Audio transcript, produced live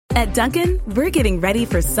At Dunkin', we're getting ready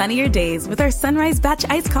for sunnier days with our Sunrise Batch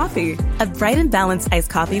Iced Coffee. A bright and balanced iced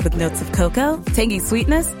coffee with notes of cocoa, tangy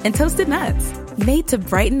sweetness, and toasted nuts. Made to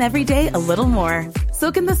brighten every day a little more.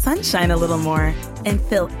 Soak in the sunshine a little more. And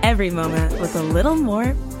fill every moment with a little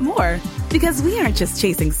more. Because we aren't just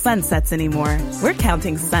chasing sunsets anymore. We're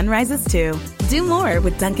counting sunrises too. Do more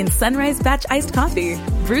with Dunkin' Sunrise Batch Iced Coffee.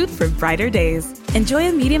 Brewed for brighter days. Enjoy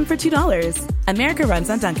a medium for $2. America runs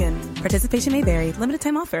on Dunkin'. Participation may vary. Limited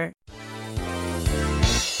time offer.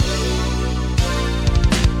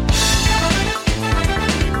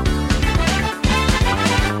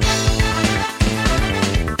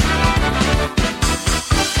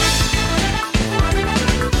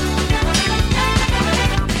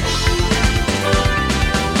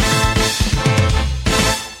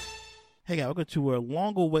 Hey guys, welcome to a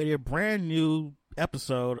long-awaited, brand new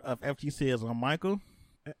episode of FTC. I'm Michael.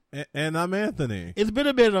 And I'm Anthony. It's been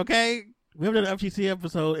a minute, okay? We haven't done an FTC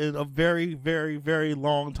episode in a very, very, very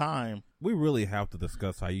long time. We really have to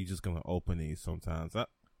discuss how you just going to open these sometimes.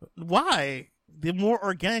 Why? The more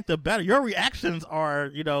organic, the better. Your reactions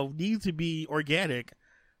are, need to be organic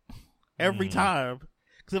every time.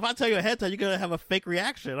 Because if I tell you ahead of time, you're going to have a fake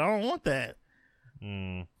reaction. I don't want that.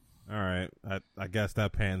 All right. I guess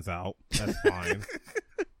that pans out. That's fine.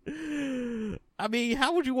 I mean,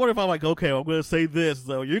 how would you want if I'm like, okay, I'm going to say this,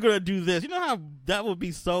 though. You're going to do this. You know how that would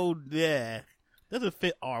be so, doesn't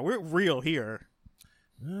fit We're real here.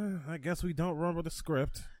 I guess we don't run with the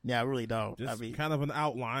script. Yeah, I really don't. Just kind of an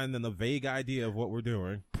outline and a vague idea of what we're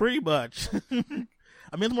doing. Pretty much.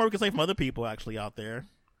 There's more we can say from other people actually out there.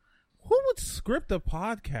 Who would script a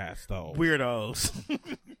podcast, though? Weirdos.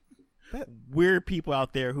 Weird people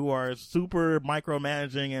out there who are super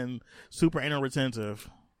micromanaging and super anal retentive.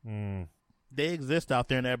 They exist out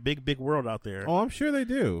there in that big, big world out there. Oh, I'm sure they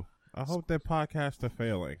do. I hope their podcasts are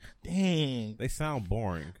failing. Dang. They sound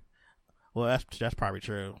boring. Well, that's probably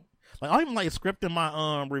true. Like, I don't even like scripting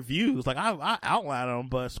my reviews. Like, I outline them,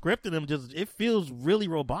 but scripting them it feels really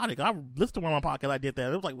robotic. I listened to one of my podcasts, I did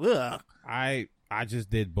that. It was like, ugh. I just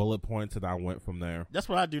did bullet points and I went from there. That's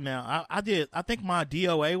what I do now. I think my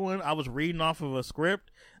DOA one, I was reading off of a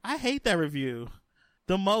script. I hate that review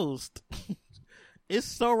the most. It's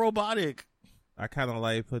so robotic. I kind of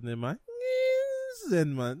like putting in my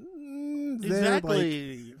and my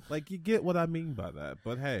exactly. Like you get what I mean by that.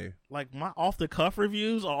 But hey, like my off the cuff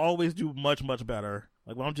reviews, I always do much, much better.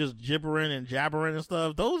 Like when I'm just gibbering and jabbering and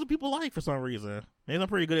stuff, those are people like for some reason. Maybe I'm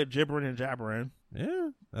pretty good at gibbering and jabbering.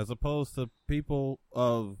 Yeah, as opposed to people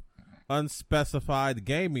of unspecified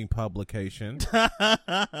gaming publication. That's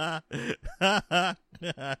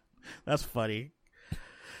funny.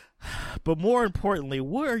 But more importantly,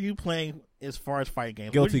 what are you playing as far as fighting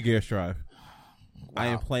games? Guilty Gear Strive. Wow. I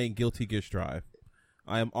am playing Guilty Gear Strive.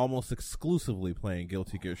 I am almost exclusively playing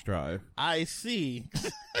Guilty Gear Strive. I see.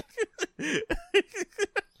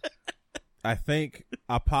 I think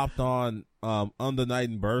I popped on the Night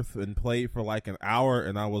in Birth and played for like an hour,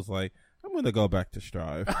 and I was like, I'm going to go back to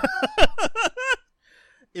Strive.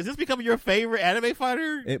 Is this becoming your favorite anime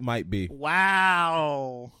fighter? It might be.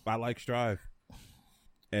 Wow. I like Strive.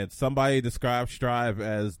 And somebody described Strive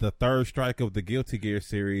as the third strike of the Guilty Gear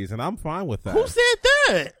series, and I'm fine with that. Who said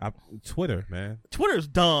that? Twitter, man. Twitter's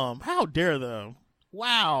dumb. How dare them?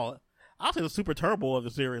 Wow. I'll say the Super Turbo of the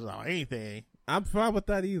series on anything. I'm fine with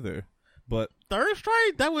that either. But third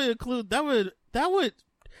strike, that would include that would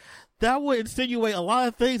insinuate a lot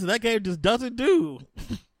of things that game just doesn't do.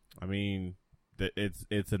 I mean,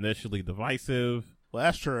 it's initially divisive. Well,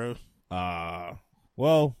 that's true.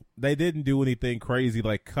 Well, they didn't do anything crazy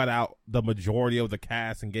like cut out the majority of the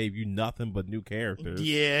cast and gave you nothing but new characters.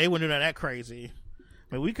 Yeah, they wouldn't do that crazy.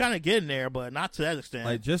 I mean, we kind of getting there, but not to that extent.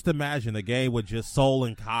 Like, just imagine a game with just Soul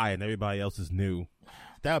and Kai and everybody else is new.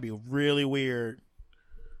 That would be really weird.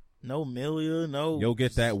 No Milia, no. You'll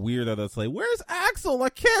get that weirdo that's like, where's Axel? I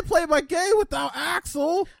can't play my game without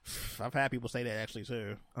Axel. I've had people say that actually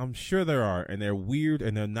too. I'm sure there are, and they're weird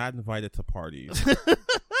and they're not invited to parties.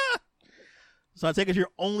 So I take it you're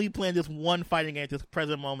only playing this one fighting game at this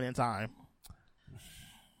present moment in time.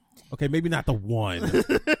 Okay, maybe not the one.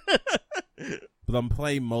 But I'm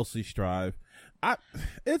playing mostly Strive.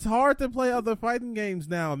 It's hard to play other fighting games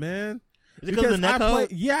now, man. Is it because of the netcode?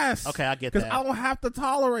 Yes. Okay, I get that. Because I don't have to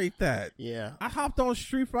tolerate that. Yeah. I hopped on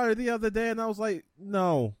Street Fighter the other day and I was like,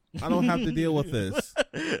 no, I don't have to deal with this.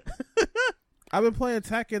 I've been playing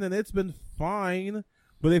Tekken and it's been fine.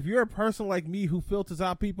 But if you're a person like me who filters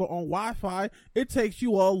out people on Wi-Fi, it takes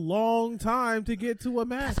you a long time to get to a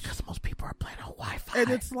match. That's because most people are playing on Wi-Fi.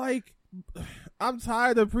 And it's like, I'm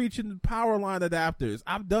tired of preaching power line adapters.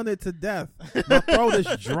 I've done it to death. My throat is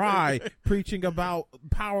dry preaching about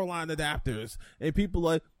power line adapters. And people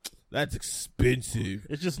are like, that's expensive.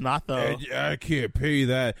 It's just not, though. And I can't pay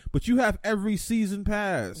that. But you have every season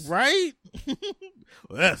pass. Right? Well,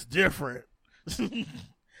 that's different.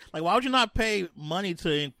 Like, why would you not pay money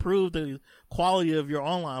to improve the quality of your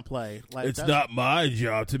online play? Like, it's not my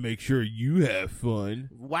job to make sure you have fun.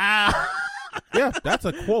 Wow. Yeah, that's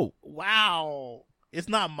a quote. Wow. It's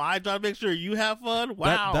not my job to make sure you have fun?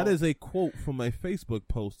 Wow. That is a quote from a Facebook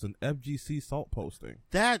post, an FGC Salt posting.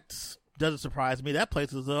 That doesn't surprise me. That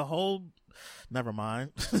place is a whole... Never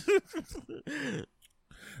mind. I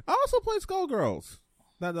also played Skullgirls.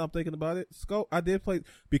 Now that I'm thinking about it, I did play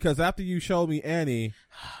because after you showed me Annie,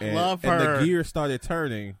 and, Love her. and the gear started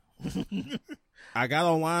turning, I got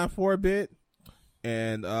online for a bit,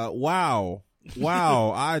 and wow,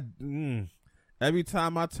 every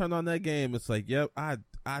time I turn on that game, it's like, yep, I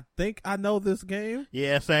think I know this game.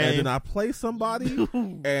 Yeah, same. And then I play somebody,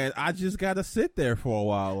 and I just gotta sit there for a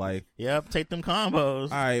while, like, yep, take them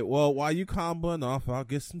combos. all right, well, while you comboing off, I'll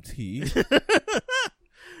get some tea.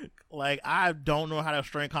 Like, I don't know how to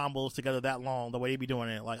string combos together that long, the way they be doing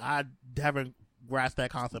it. Like, I haven't grasped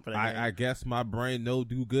that concept for that game. I guess my brain no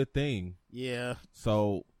do good thing. Yeah.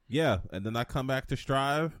 So, yeah. And then I come back to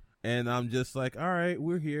Strive, and I'm just like, all right,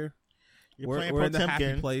 we're here. We're in the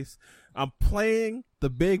happy place. I'm playing the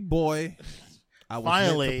big boy I was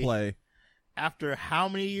Finally, meant to play. After how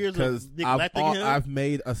many years of neglecting him? I've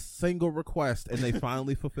made a single request, and they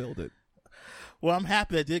finally fulfilled it. Well, I'm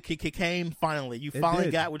happy that it came finally. You finally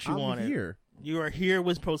got what you wanted. Here. You are here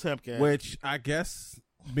with Potemkin. Which I guess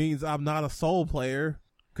means I'm not a Soul player.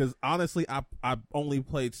 Because honestly, I only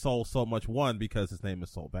played Soul so much. One, because his name is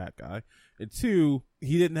Soul Bad Guy. And two,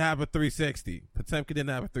 he didn't have a 360. Potemkin didn't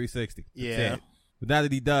have a 360. Yeah. But now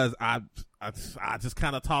that he does, I just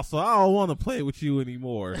kind of toss. I don't want to play with you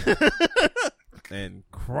anymore. And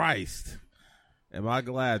Christ, am I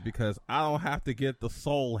glad, because I don't have to get the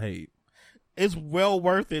Soul hate. It's well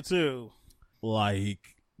worth it, too.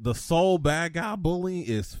 Like, the Soul Bad Guy bullying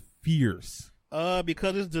is fierce.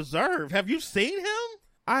 Because it's deserved. Have you seen him?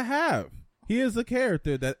 I have. He is a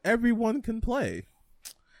character that everyone can play.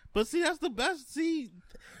 But see, that's the best. See,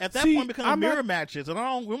 at that point, it becomes mirror matches,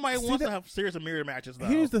 and we might want to have serious mirror matches, though.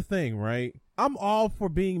 Here's the thing, right? I'm all for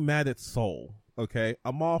being mad at Soul, okay?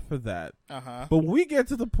 I'm all for that. Uh-huh. But when we get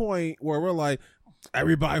to the point where we're like,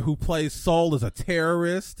 everybody who plays Soul is a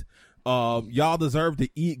terrorist, y'all deserve to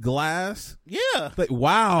eat glass. Yeah. Like,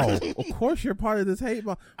 wow. Of course you're part of this hate.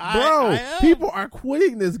 Bro, I people are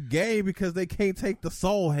quitting this game because they can't take the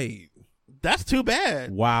Soul hate. That's too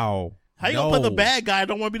bad. Wow. How you gonna play the bad guy?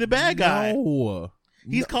 Don't want to be the bad guy. No.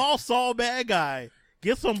 He's called Saul Bad Guy.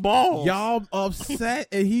 Get some balls. Y'all upset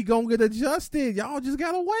and he gonna get adjusted. Y'all just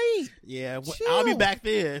gotta wait. Yeah, Chill. I'll be back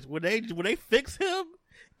then. When they fix him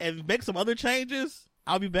and make some other changes,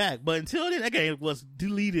 I'll be back. But until then, that game was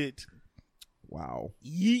deleted. Wow.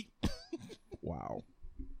 Yeet. Wow.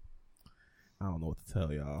 I don't know what to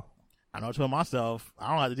tell y'all. I know I told myself, I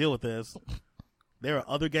don't have to deal with this. There are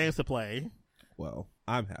other games to play. Well,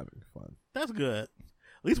 I'm having fun. That's good.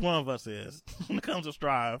 At least one of us is when it comes to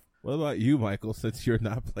Strive. What about you, Michael, since you're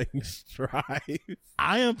not playing Strive?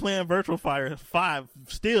 I am playing Virtual Fighter 5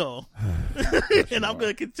 still. And I'm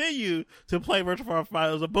going to continue to play Virtual Fighter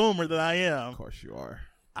 5 as a boomer that I am. Of course you are.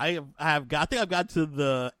 I think I've got to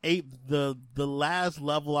the last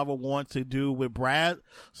level I would want to do with Brad.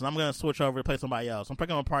 So I'm going to switch over to play somebody else. I'm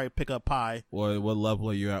probably going to pick up Pi. What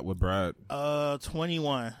level are you at with Brad?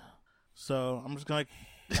 21. So I'm just going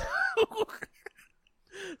to...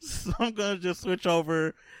 So I'm going to just switch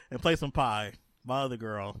over and play some Pi, my other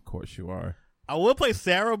girl. Of course you are. I will play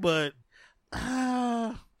Sarah, but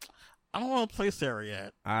I don't want to play Sarah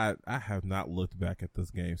yet. I have not looked back at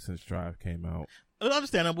this game since Strive came out. It's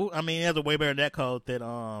understandable. I mean, it has a way better netcode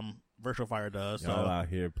than Virtual Fighter does. Y'all so. out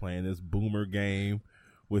here playing this boomer game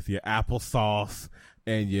with your applesauce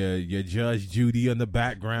and your Judge Judy in the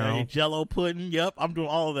background. Your Jello pudding. Yep, I'm doing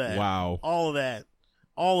all of that. Wow. All of that.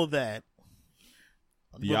 All of that.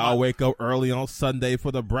 Y'all wake up early on Sunday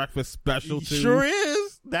for the breakfast special too? Sure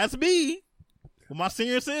is. That's me. With my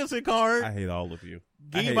senior citizen card. I hate all of you.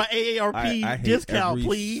 Give me my AARP I hate discount, every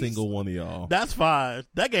please. Single one of y'all. That's fine.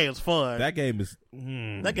 That game's fun. That game is.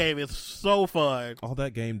 That game is so fun. All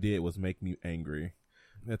that game did was make me angry.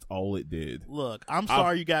 That's all it did. Look, I'm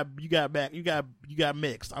sorry you got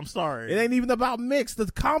mixed. I'm sorry. It ain't even about mixed. The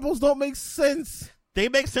combos don't make sense. They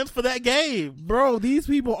make sense for that game. Bro, these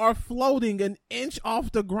people are floating an inch off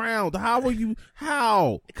the ground. How are you?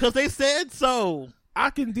 How? Because they said so. I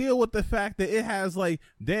can deal with the fact that it has like,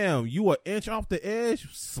 damn, you an inch off the edge,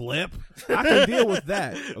 slip. I can deal with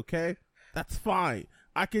that, okay? That's fine.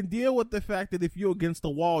 I can deal with the fact that if you're against the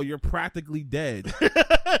wall, you're practically dead.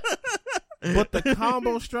 But the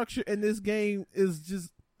combo structure in this game is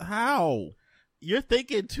just, how? You're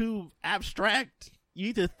thinking too abstract. You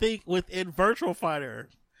need to think within Virtual Fighter.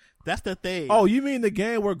 That's the thing. Oh, you mean the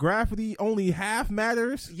game where gravity only half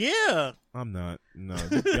matters? Yeah. I'm not. No,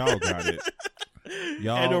 y'all got it.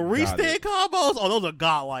 Y'all and the got restand it. combos, oh, those are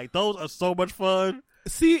godlike. Those are so much fun.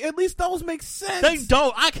 See, at least those make sense. They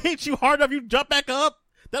don't. I can hit you hard enough, you jump back up.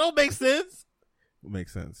 That don't make sense. It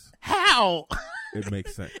makes sense. How? It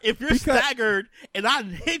makes sense. If you're staggered and I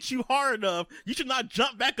hit you hard enough, you should not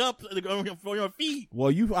jump back up on your feet.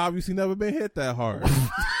 Well, you've obviously never been hit that hard.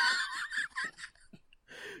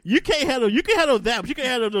 You can't handle that, but you can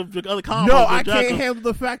handle the other combos. No, I can't handle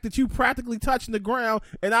the fact that you practically touching the ground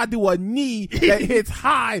and I do a knee that hits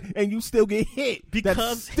high and you still get hit.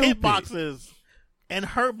 Because hitboxes and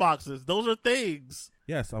hurt boxes, those are things.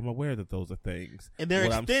 Yes, I'm aware that those are things. And they're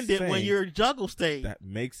extended when you're in juggle state. That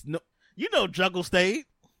makes no... You know juggle state.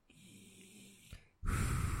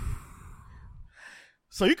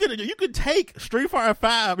 So you could take Street Fighter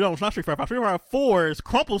 5, no, it's not Street Fighter 5, Street Fighter 4's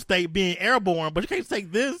crumple state being airborne, but you can't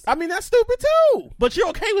take this. I mean, that's stupid too. But you're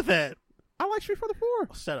okay with that. I like Street Fighter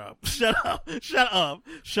 4. Shut up. Shut up. Shut up.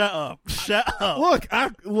 Shut up. Shut up. Look, I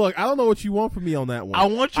don't know what you want from me on that one. I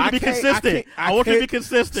want you to be consistent. I want you to be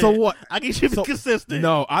consistent. So what? I get you to be consistent.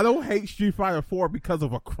 No, I don't hate Street Fighter 4 because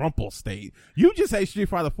of a crumple state. You just hate Street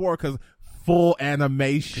Fighter 4 because full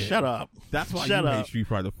animation. Shut up. That's why you hate Street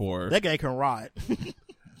Fighter 4. That game can rot.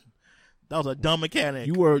 That was a dumb mechanic.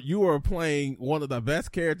 You were playing one of the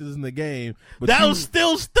best characters in the game. But that was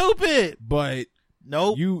still stupid. But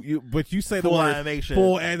nope. But you say the word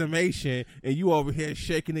full animation, and you over here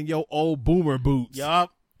shaking in your old boomer boots.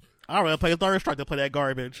 Yup. I'd rather play Third Strike than play that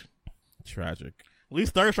garbage. Tragic. At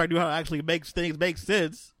least Third Strike knew how to actually make things make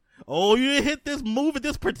sense. Oh, you didn't hit this move at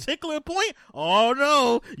this particular point? Oh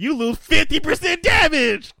no, you lose 50%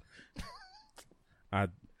 damage. All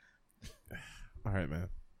right, man.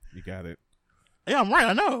 You got it. Yeah, I'm right.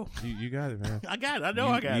 I know. You got it, man. I got it. I know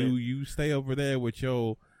I got it. You stay over there with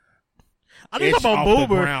your... I didn't talk about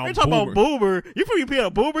Boomer. You talking about Boomer. You probably play a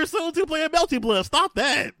Boomer soon to play a Melty Blood. Stop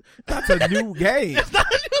that. That's a new game. It's not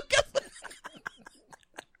a new game.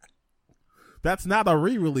 That's not a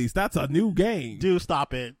re-release. That's a new game. Dude,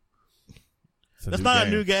 stop it. That's not a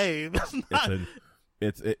new game.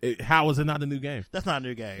 How is it not a new game? That's not a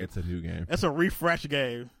new game. It's a new game. That's a refresh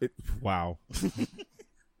game. Wow.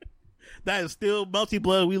 That is still Melty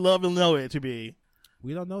Blood we love and know it to be.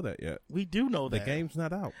 We don't know that yet. We do know that. The game's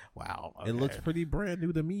not out. Wow. Okay. It looks pretty brand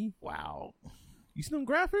new to me. Wow. You see them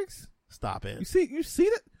graphics? Stop it. You see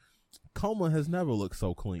that? Coma has never looked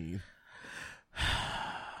so clean.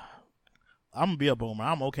 I'm going to be a boomer.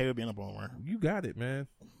 I'm okay with being a boomer. You got it, man.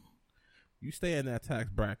 You stay in that tax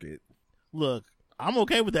bracket. Look, I'm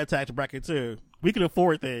okay with that tax bracket too. We can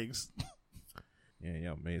afford things.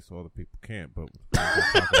 Yeah, maybe so other people can't, but we're going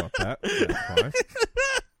to talk about that. That's fine.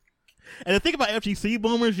 And the thing about FGC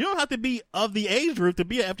boomers, you don't have to be of the age group to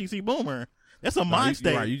be an FGC boomer. That's a mind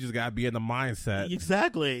state. Right, you just got to be in the mindset.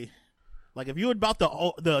 Exactly. Like if you're about the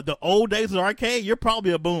old days of the arcade, you're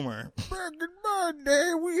probably a boomer. Back in my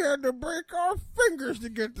day, we had to break our fingers to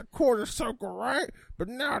get the quarter circle right, but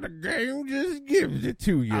now the game just gives it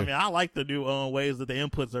to you. I mean, I like the new ways that the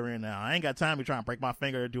inputs are in now. I ain't got time to try and break my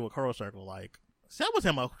finger to do a quarter circle. Like, see, I was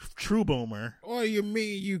him a true boomer. What do you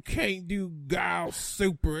mean you can't do Guile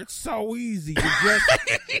Super? It's so easy.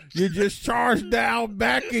 You just charge down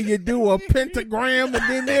back and you do a pentagram and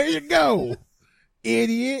then there you go.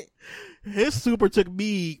 Idiot. His super took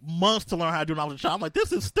me months to learn how to do it. I was a child. I'm like,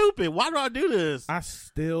 this is stupid. Why do I do this? I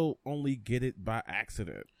still only get it by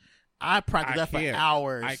accident. I practiced that for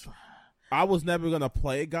hours. I was never going to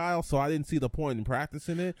play Guile, so I didn't see the point in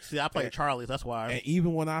practicing it. See, I played Charlie's, that's why. And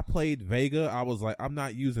even when I played Vega, I was like, I'm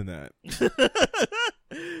not using that.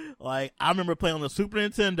 Like, I remember playing on the Super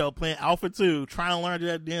Nintendo, playing Alpha 2, trying to learn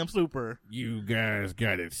that damn super. You guys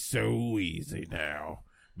got it so easy now.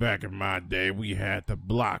 Back in my day, we had to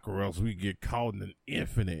block or else we get caught in an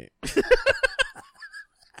infinite.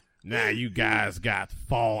 Now you guys got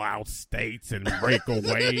fallout states and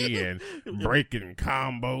breakaway and breaking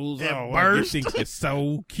combos. And burst. You think you're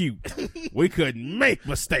so cute. We couldn't make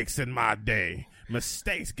mistakes in my day.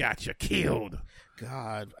 Mistakes got you killed.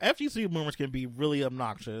 God, FGC boomers can be really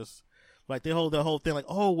obnoxious. Like the whole thing, like,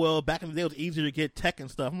 oh well, back in the day it was easier to get tech and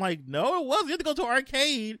stuff. I'm like, no, it wasn't. You had to go to an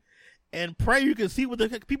arcade and pray you could see what the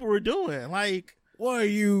people were doing. Like, what do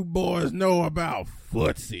you boys know about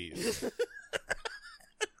footsies?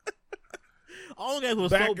 All guys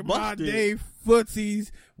was Back so in my busted. day, footsies,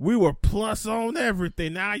 we were plus on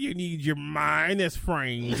everything. Now you need your minus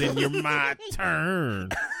frames and your my turn.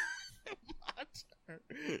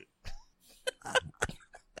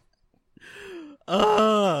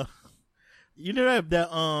 You know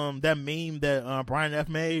that meme that Brian F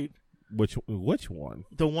made? Which one?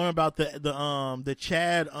 The one about the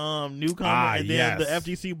Chad newcomer and then yes. the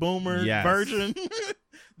FGC Boomer Yes. version.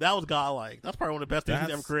 That was godlike. That's probably one of the best things he's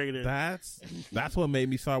ever created. That's what made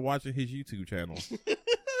me start watching his YouTube channel.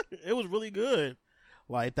 It was really good.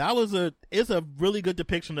 Like it's a really good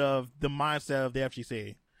depiction of the mindset of the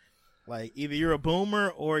FGC. Like either you're a boomer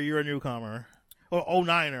or you're a newcomer. Or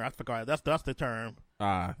 09er, I forgot. That's the term.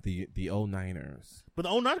 The 09ers. But the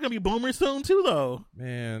 09's gonna be boomers soon too though.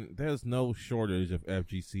 Man, there's no shortage of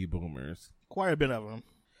FGC boomers. Quite a bit of them.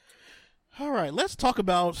 All right, let's talk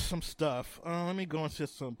about some stuff. Let me go into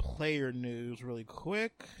some player news really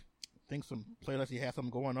quick. I think some players actually had something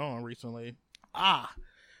going on recently.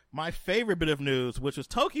 My favorite bit of news, which is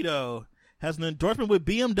Tokido has an endorsement with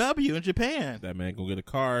BMW in Japan. That man go get a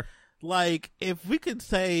car. Like, if we could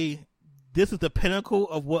say this is the pinnacle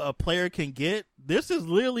of what a player can get, this is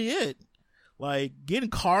literally it. Like, getting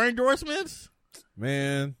car endorsements?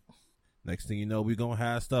 Man, next thing you know, we gonna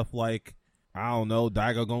have stuff like, I don't know,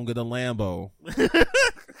 Daigo gonna get a Lambo.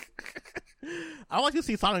 I like to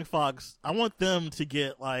see Sonic Fox. I want them to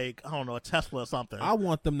get, like, I don't know, a Tesla or something. I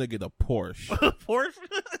want them to get a Porsche. Porsche?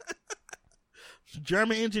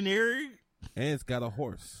 German engineering? And it's got a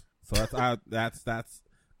horse. So that's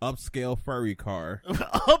upscale furry car.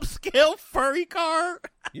 Upscale furry car?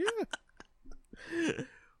 Yeah.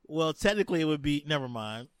 Well, technically it would be, never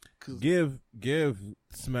mind. Give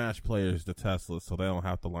Smash players the Tesla so they don't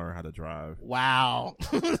have to learn how to drive. Wow.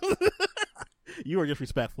 You are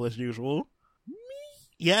disrespectful as usual. Me?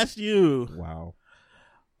 Yes, you. Wow.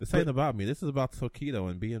 This ain't about me. This is about Tokido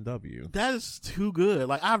and BMW. That is too good.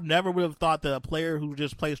 Like, I've never would have thought that a player who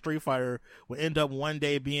just plays Street Fighter would end up one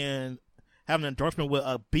day having an endorsement with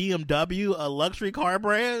a BMW, a luxury car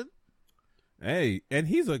brand. Hey, and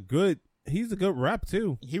he's a good rep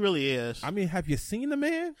too. He really is. I mean, have you seen the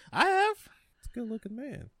man? I have. It's a good looking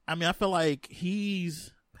man. I mean, I feel like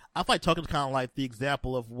Tokido's kind of like the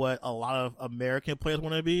example of what a lot of American players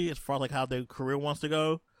want to be as far as like how their career wants to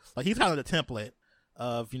go. Like, he's kind of the template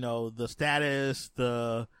of, you know, the status,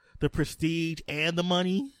 the prestige, and the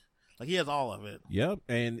money. Like, he has all of it. Yep.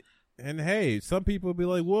 And hey, some people be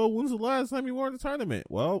like, well, when's the last time you won a tournament?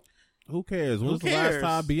 Well, who cares? When's the last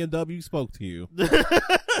time BMW spoke to you?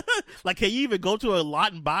 Like, can you even go to a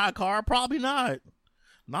lot and buy a car? Probably not.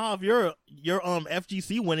 Nah, if your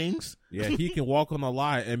FGC winnings. Yeah, he can walk on the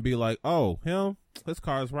lot and be like, oh, his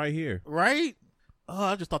car's right here. Right? Oh,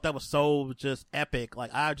 I just thought that was so just epic.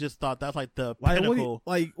 Like, I just thought that's like the pinnacle.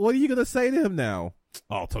 What are you gonna say to him now?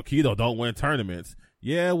 Oh, Tokido don't win tournaments.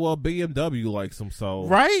 Yeah, well, BMW likes him, so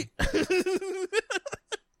right.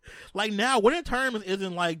 Like, now winning tournaments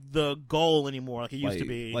isn't like the goal anymore, like it used to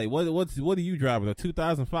be. Like, what are you driving? A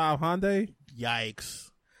 2005 Hyundai? Yikes!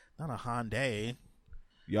 Not a Hyundai.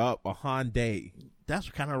 Yup, a Hyundai. That's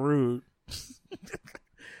kind of rude.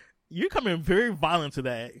 You're coming very violent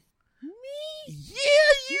today. Me?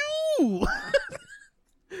 Yeah, you.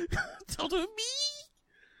 Talk to me.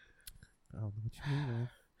 I don't know what you mean, man.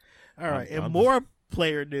 All right, and more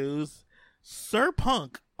player news. Sir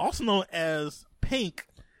Punk, also known as Pink,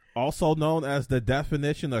 also known as the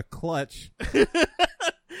definition of clutch,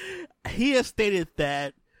 he has stated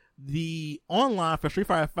that the online for Street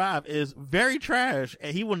Fighter V is very trash,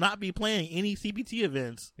 and he will not be playing any CPT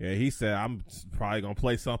events. Yeah, he said, I'm probably going to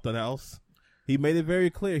play something else. He made it very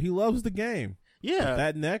clear. He loves the game. Yeah. But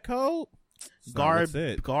that netcode?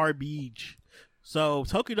 Garbage. So,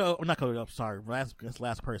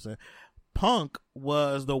 last person. Punk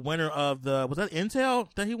was the winner of was that Intel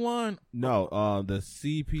that he won? No, the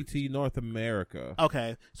CPT North America.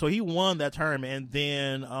 Okay, so he won that tournament, and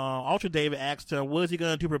then Ultra David asked him, what is he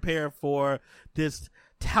going to do to prepare for this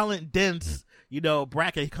talent-dense,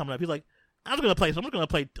 bracket coming up? He's like, I'm just going to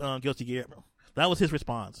play Guilty Gear. That was his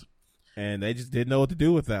response. And they just didn't know what to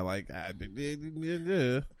do with that. Like,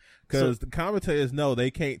 because the commentators know they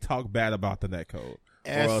can't talk bad about the netcode.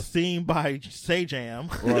 As seen by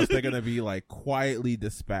Sajam. Or else they're going to be, like, quietly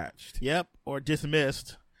dispatched. Yep, or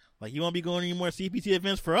dismissed. Like, you won't be going any more CPT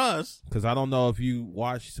events for us. Because I don't know if you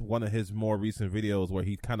watched one of his more recent videos where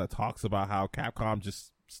he kind of talks about how Capcom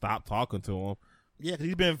just stopped talking to him. Yeah, because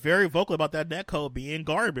he's been very vocal about that netcode being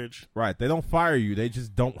garbage. Right. They don't fire you. They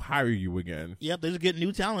just don't hire you again. Yep, they just get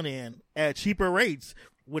new talent in at cheaper rates,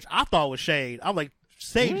 which I thought was shade. I'm like,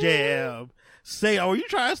 Sajam. say, "Oh, are you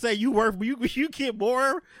trying to say you get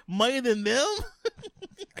more money than them?"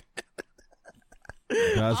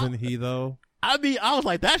 Doesn't he though? I mean, I was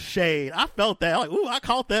like, "That's shade." I felt that. Like, ooh, I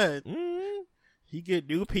caught that. He get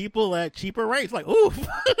new people at cheaper rates. Like, ooh.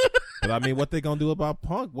 But I mean, what they gonna do about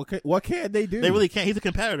Punk? What can they do? They really can't. He's a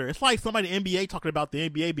competitor. It's like somebody in the NBA talking about the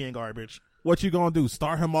NBA being garbage. What you gonna do?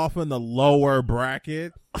 Start him off in the lower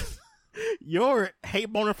bracket? Your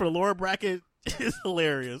hate boner for the lower bracket is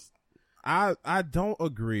hilarious. I don't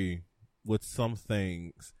agree with some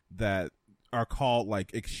things that are called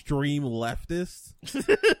like extreme leftists.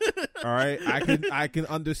 All right, I can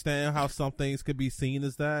understand how some things could be seen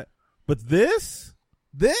as that, but this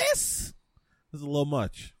is a little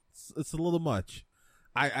much. It's a little much.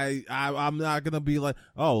 I'm not gonna be like,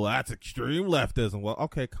 oh, that's extreme leftism. Well,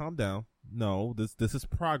 okay, calm down. No, this is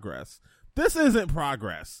progress. This isn't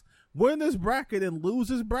progress. Winners bracket and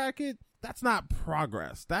losers bracket, that's not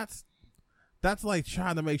progress. That's like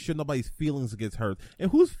trying to make sure nobody's feelings gets hurt.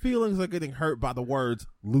 And whose feelings are getting hurt by the words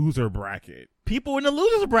loser bracket? People in the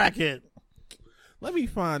losers bracket. Let me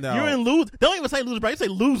find out. You're in lose. They don't even say loser bracket. They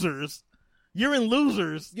say losers. You're in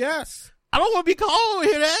losers. Yes. I don't want to be called over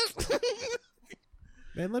here that.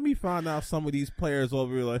 Man, let me find out some of these players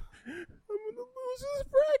over here like, I'm in the losers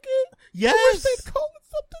bracket. Yes. I wish they'd call it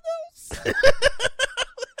something else.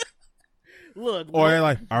 Look. Or they're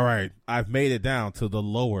like, all right, I've made it down to the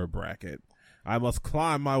lower bracket. I must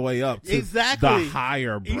climb my way up to the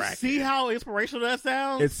higher bracket. You see how inspirational that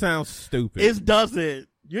sounds? It sounds stupid. It doesn't.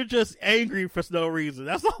 You're just angry for no reason.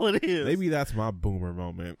 That's all it is. Maybe that's my boomer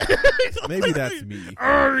moment. Maybe that's me.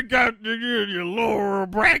 Oh, you got your lower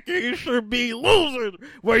bracket. You should be losers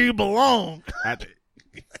where you belong.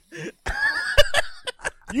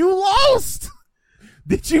 You lost.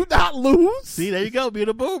 Did you not lose? See, there you go, being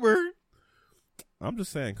a boomer. I'm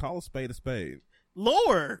just saying, call a spade a spade.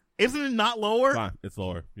 Lower. Isn't it not lower? Fine, it's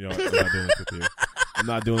lower. You know, I'm not doing this with you. I'm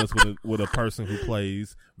not doing this with a person who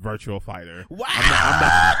plays Virtual Fighter.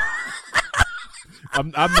 Wow.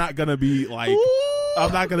 I'm not gonna be like,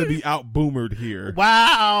 I'm not gonna be out boomered here.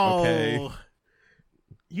 Wow. Okay.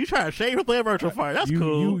 You try to shame for playing Virtual Fighter. That's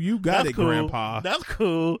cool. You got it, cool. Grandpa. That's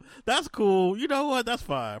cool. That's cool. You know what? That's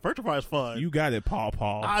fine. Virtual Fighter is fun. You got it,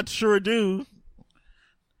 Paw. I sure do.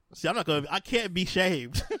 See, I can't be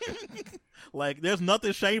shamed. Like, there's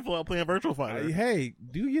nothing shameful about playing Virtual Fighter. Hey,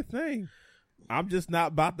 do your thing. I'm just not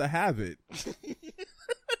about to have it.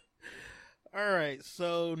 All right,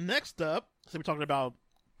 so next up, so we're talking about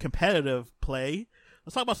competitive play.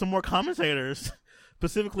 Let's talk about some more commentators,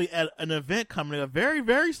 specifically at an event coming up very,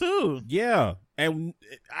 very soon. Yeah, and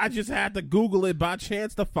I just had to Google it by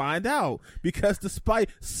chance to find out, because despite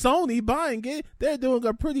Sony buying it, they're doing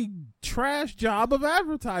a pretty trash job of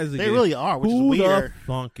advertising. They really are, which is weird. Who the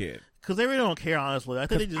thunk it? Because they really don't care, honestly. I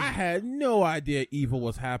think I had no idea EVO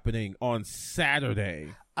was happening on Saturday.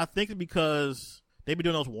 I think because they've been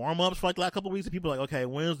doing those warm-ups for like the last couple of weeks, and people are like, okay,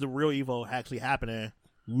 when's the real EVO actually happening?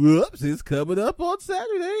 Whoops, it's coming up on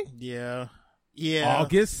Saturday. Yeah.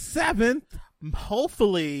 August 7th.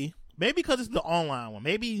 Hopefully, maybe because it's the online one.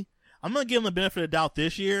 Maybe I'm going to give them the benefit of the doubt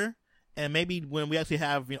this year, and maybe when we actually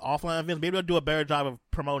have offline events, maybe they'll do a better job of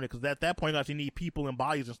promoting it, because at that point, you actually need people and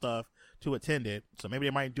bodies and stuff to attend it. So maybe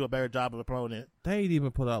they might do a better job of promoting it. They ain't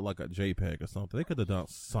even put out like a JPEG or something. They could have done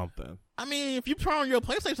something. I mean, if you turn on your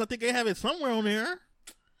PlayStation, I think they have it somewhere on there.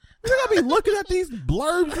 You're gonna be looking at these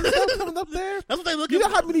blurbs and stuff coming up there. That's what they looking for. You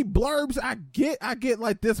know for. how many blurbs I get? I get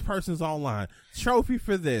like, this person's online. Trophy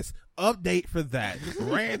for this. Update for that.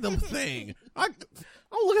 Random thing. I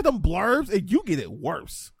look at them blurbs and you get it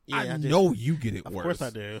worse. Yeah, I know you get it worse. Of course I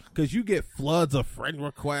do. Because you get floods of friend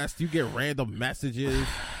requests. You get random messages.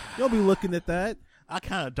 You'll be looking at that. I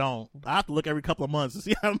kind of don't. I have to look every couple of months to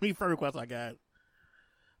see how many friend requests I got.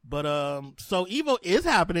 But so EVO is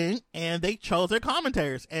happening, and they chose their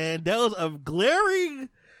commentators, and there was a glaring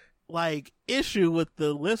issue with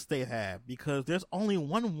the list they have, because there's only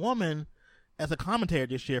one woman as a commentator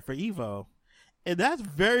this year for EVO, and that's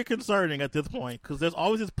very concerning at this point, because there's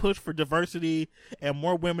always this push for diversity and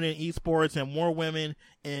more women in esports and more women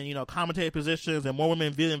in commentator positions and more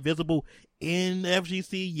women being visible in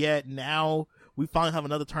FGC. Yet now we finally have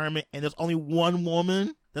another tournament, and there's only one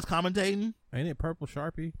woman that's commentating. Ain't it Purple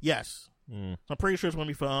Sharpie? Yes. So I'm pretty sure it's going to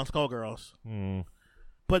be for Skullgirls. Mm.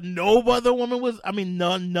 But no other woman was,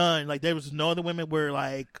 none. Like, there was no other women were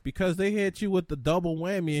like... Because they hit you with the double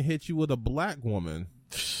whammy and hit you with a black woman.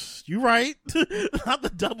 You right. Not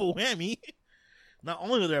the double whammy. Not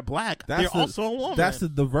only are they black, they're also a woman. That's the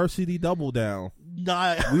diversity double down.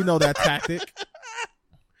 Nah. We know that tactic.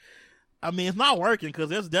 I mean, it's not working because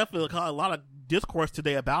there's definitely a lot of discourse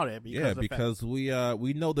today about it. Because we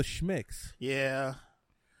know the schmicks. Yeah.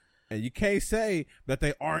 And you can't say that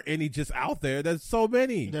there aren't any just out there. There's so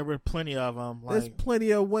many. There were plenty of them. There's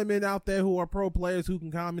plenty of women out there who are pro players who can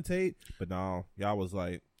commentate. But no, y'all was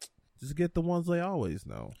like, just get the ones they always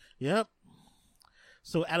know. Yep.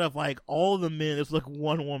 So out of like all the men, it's like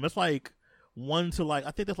one woman. It's like 1 to like,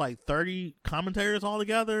 I think there's like 30 commentators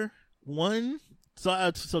altogether. One. So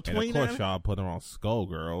 29. And of course y'all put them on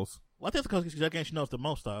Skullgirls. Well, I think it's because that game she knows the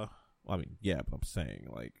most though. Well, I mean, yeah, but I'm saying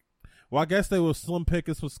like, well, I guess they were slim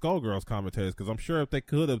pickings for Skullgirls commentators because I'm sure if they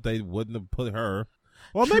could have, they wouldn't have put her.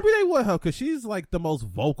 Well, maybe they would have because she's like the most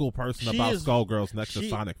vocal person about Skullgirls next to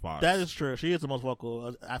Sonic Fox. That is true. She is the most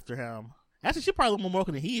vocal after him. Actually, she's probably more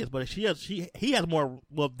vocal than he is, but he has more.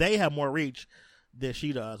 Well, they have more reach than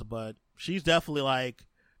she does, but she's definitely like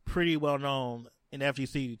pretty well known in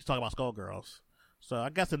FGC to talk about Skullgirls. So I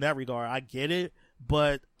guess in that regard, I get it.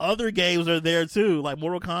 But other games are there too, like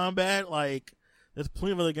Mortal Kombat, like. There's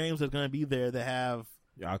plenty of other games that's going to be there that have...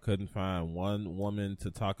 Y'all couldn't find one woman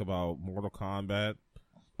to talk about Mortal Kombat,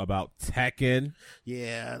 about Tekken.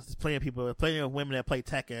 Yeah, there's plenty of women that play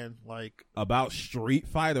Tekken. Like about Street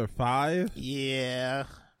Fighter 5. Yeah.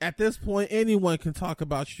 At this point, anyone can talk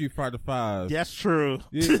about Street Fighter 5. That's true.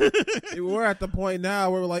 We're at the point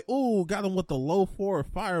now where we're like, ooh, got him with the low 4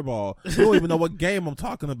 fireball. You don't even know what game I'm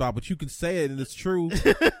talking about, but you can say it and it's true.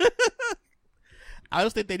 I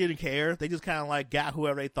just think they didn't care. They just kind of like got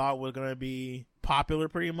whoever they thought was going to be popular,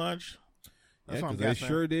 pretty much. That's because they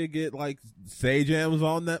sure did get like Sajam's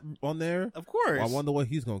on there. Of course. Well, I wonder what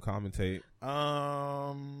he's going to commentate.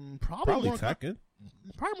 Probably Tekken.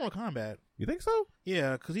 Probably Mortal Kombat. You think so?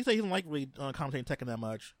 Yeah, because he said he doesn't like really commentating Tekken that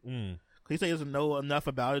much. Because he said he doesn't know enough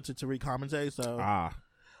about it to re-commentate. So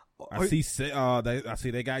I see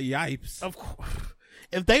they got Yipes. Of course.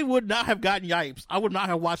 If they would not have gotten Yipes, I would not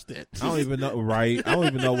have watched it. I don't even know. Right? I don't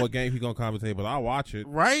even know what game he's gonna commentate, but I'll watch it.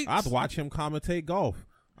 Right? I'd watch him commentate golf.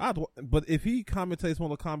 But if he commentates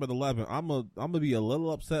Mortal Kombat 11, I'm gonna be a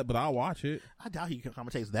little upset, but I'll watch it. I doubt he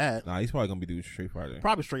commentates that. Nah, he's probably gonna be doing Street Fighter.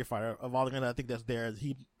 Probably Street Fighter. Of all the games I think that's there,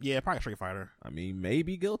 probably Street Fighter. I mean,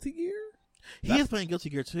 maybe Guilty Gear. He is playing Guilty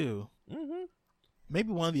Gear too. Mm-hmm.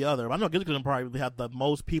 Maybe one or the other. I know Guilty Gear probably have the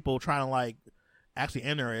most people trying to like actually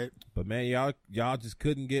enter it. But man, y'all just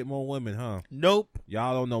couldn't get more women, huh? Nope.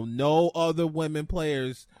 Y'all don't know no other women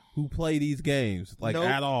players who play these games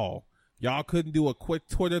at all. Y'all couldn't do a quick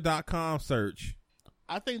Twitter.com search.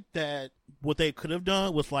 I think that what they could have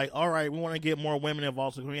done was like, all right, we want to get more women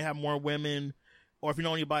involved. So can we have more women? Or if you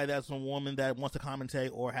know anybody that's a woman that wants to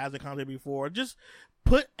commentate or hasn't commentated before, just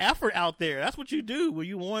put effort out there. That's what you do. When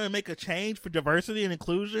you want to make a change for diversity and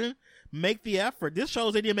inclusion, make the effort. This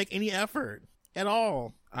shows they didn't make any effort at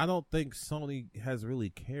all. I don't think Sony has really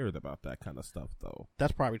cared about that kind of stuff, though.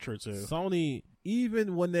 That's probably true, too. Sony,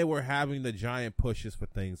 even when they were having the giant pushes for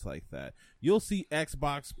things like that, you'll see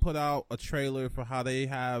Xbox put out a trailer for how they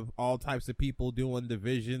have all types of people doing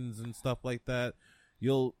divisions and stuff like that.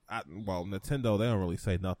 Nintendo, they don't really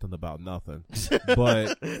say nothing about nothing.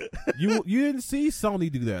 But you didn't see Sony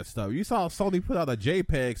do that stuff. You saw Sony put out a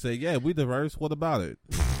JPEG saying, yeah, we diverse, what about it?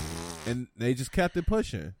 And they just kept it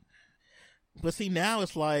pushing. But see, now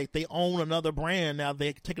it's like they own another brand. Now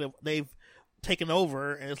they've taken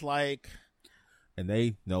over, and it's like, and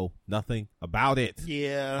they know nothing about it.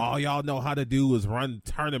 Yeah, all y'all know how to do is run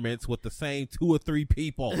tournaments with the same 2 or 3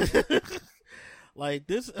 people. Like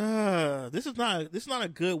this is not a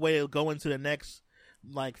good way to go into the next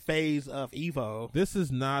like phase of Evo. This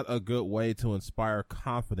is not a good way to inspire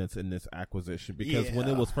confidence in this acquisition because when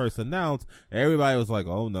it was first announced, everybody was like,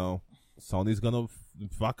 "Oh no, Sony's gonna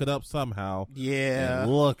fuck it up somehow." Yeah,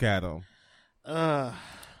 and look at them.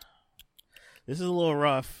 This is a little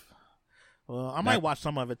rough. Well, I might watch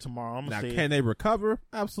some of it tomorrow. I'm gonna see. Can they recover?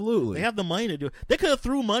 Absolutely. They have the money to do it. They could have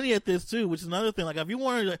threw money at this too, which is another thing. Like if you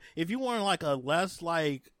wanted like a less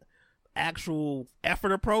like actual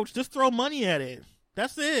effort approach, just throw money at it.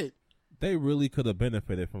 That's it. They really could have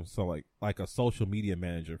benefited from like a social media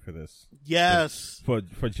manager for this. Yes. For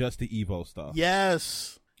just the Evo stuff.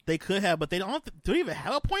 Yes. They could have, but they don't. Do they even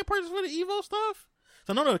have a point person for the Evo stuff?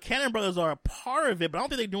 So I know the Cannon Brothers are a part of it, but I don't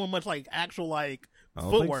think they're doing much like actual like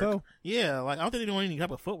footwork. Think so. Yeah, like I don't think they're doing any type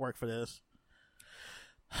of footwork for this.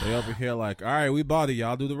 They over here like, all right, we bought it,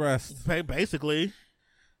 y'all do the rest. Basically,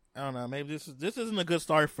 I don't know. Maybe this isn't a good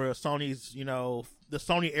start for Sony's, the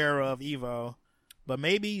Sony era of Evo. But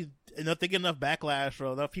maybe if they get enough backlash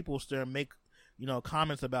or enough people still make,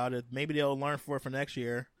 comments about it, maybe they'll learn for next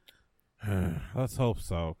year. Let's hope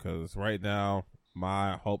so, because right now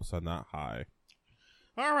my hopes are not high.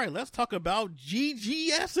 All right, let's talk about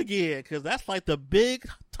GGS again, because that's like the big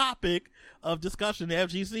topic of discussion in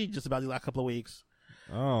FGC just about the last couple of weeks.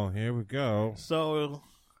 Oh, here we go. So,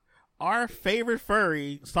 our favorite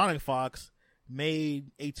furry, Sonic Fox,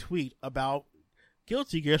 made a tweet about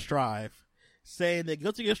Guilty Gear Strive, saying that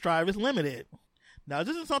Guilty Gear Strive is limited. Now,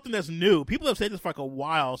 this is something that's new. People have said this for like a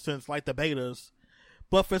while since like the betas.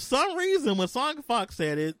 But for some reason, when Sonic Fox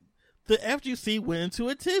said it, the FGC went into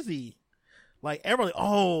a tizzy. Like, everybody,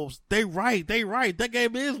 oh, they right. That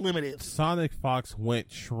game is limited. Sonic Fox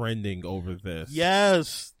went trending over this.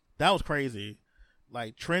 Yes. That was crazy.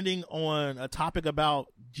 Like, trending on a topic about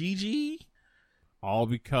GG. All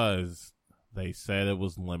because they said it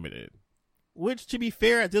was limited. Which, to be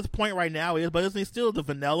fair, at this point right now is, but it's still the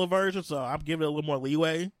vanilla version, so I'm giving it a little more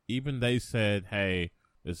leeway. Even they said, hey,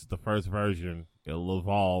 this is the first version. It'll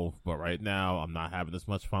evolve, but right now I'm not having as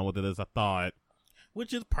much fun with it as I thought.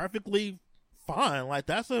 Which is perfectly fine. Like,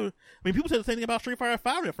 people said the same thing about Street Fighter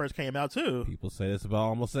 5 when it first came out, too. People say this about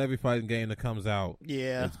almost every fighting game that comes out.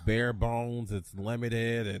 Yeah. It's bare bones, it's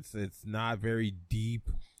limited, it's not very deep.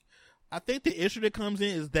 I think the issue that comes in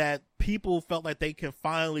is that people felt like they can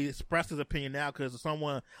finally express his opinion now because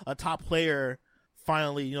a top player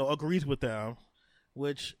finally, agrees with them,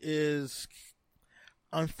 which is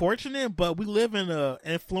unfortunate, but we live in a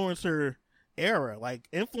influencer era. Like,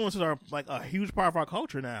 influencers are like a huge part of our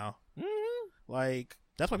culture now. Mm-hmm. Like,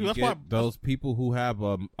 that's why those people who have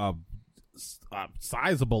a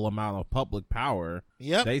sizable amount of public power.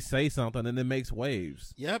 Yep. They say something and it makes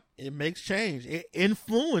waves. Yep. It makes change. It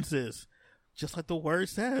influences, just like the word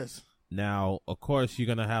says. Now, of course, you're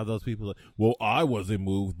gonna have those people. Well, I wasn't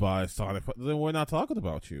moved by Sonic. Then we're not talking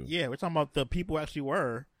about you. Yeah, we're talking about the people who actually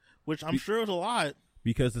were, which I'm sure is a lot.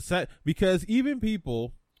 Because even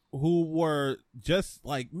people who were just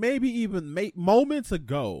like maybe even moments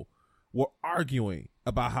ago were arguing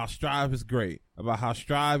about how Strive is great, about how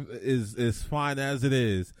Strive is fine as it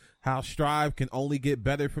is, how Strive can only get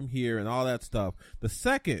better from here and all that stuff. The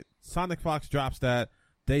second Sonic Fox drops that,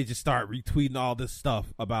 they just start retweeting all this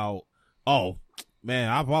stuff about, oh, man,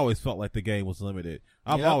 I've always felt like the game was limited.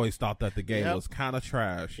 I've always thought that the game was kind of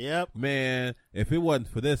trash. Yep. Man, if it wasn't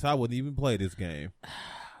for this, I wouldn't even play this game.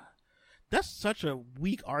 That's such a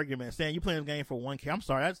weak argument, saying you playing this game for one character. I'm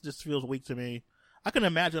sorry, that just feels weak to me. I can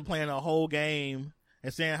imagine playing a whole game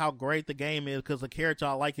and saying how great the game is because the character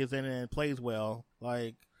I like is in it and plays well.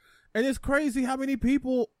 Like, and it's crazy how many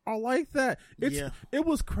people are like that. It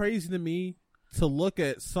was crazy to me to look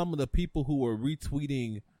at some of the people who were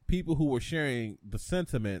retweeting people who were sharing the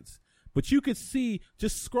sentiments, but you could see,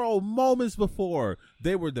 just scroll moments before,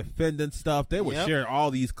 they were defending stuff. They were sharing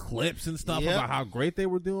all these clips and stuff about how great they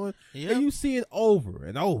were doing. And you see it over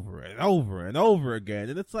and over and over and over again.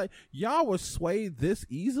 And it's like, y'all were swayed this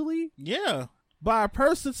easily? Yeah. By a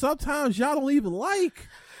person sometimes y'all don't even like.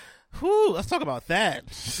 Whew, let's talk about that.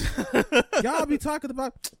 Y'all be talking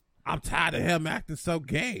about, I'm tired of him acting so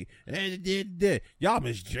gay. Y'all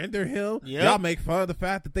misgender him. Yep. Y'all make fun of the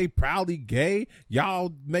fact that they proudly gay.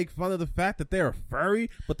 Y'all make fun of the fact that they're a furry.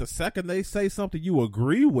 But the second they say something you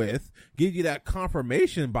agree with, give you that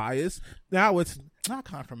confirmation bias. Now it's not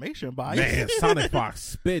confirmation bias. Man, Sonic Fox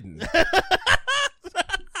spitting.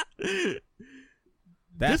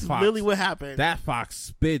 This is really what happened. That Fox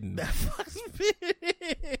spitting.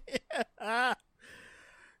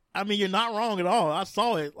 I mean, you're not wrong at all. I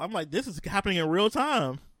saw it. I'm like, this is happening in real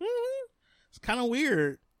time. It's kind of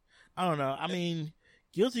weird. I don't know. I mean,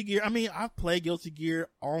 Guilty Gear. I mean, I've played Guilty Gear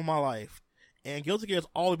all my life. And Guilty Gear has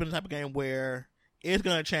always been the type of game where it's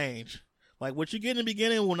going to change. Like, what you get in the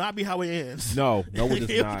beginning will not be how it ends. No, it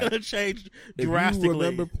is not. It's going to change drastically. If you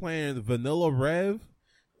remember playing Vanilla Rev,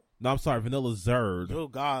 no, I'm sorry, Vanilla Zerd. Oh,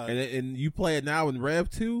 God. And you play it now in Rev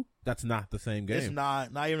 2, that's not the same game. It's not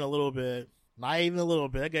even a little bit. Not even a little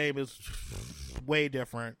bit. That game is way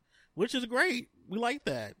different, which is great. We like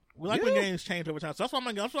that. We like when games change over time. So that's why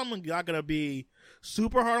I'm not gonna be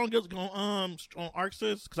super hard on Arc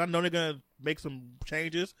Sys, because I know they're gonna make some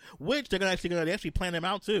changes, which they're actually plan them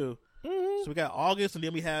out too. Mm-hmm. So we got August, and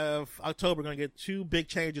then we have October. We're gonna get 2 big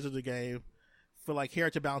changes in the game for like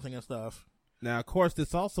character balancing and stuff. Now, of course,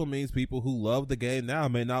 this also means people who love the game now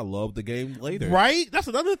may not love the game later. Right? That's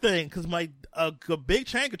another thing, because a big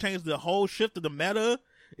change could change the whole shift of the meta.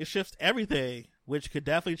 It shifts everything, which could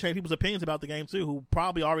definitely change people's opinions about the game, too, who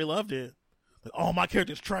probably already loved it. Like, oh, my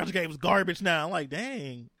character's trash, the game's garbage now. I'm like,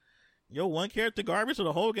 dang. Yo, one character garbage, so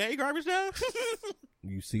the whole game garbage now?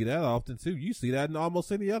 You see that often, too. You see that in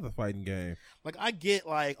almost any other fighting game. Like, I get,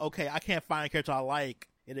 like, okay, I can't find a character I like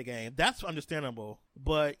in the game. That's understandable.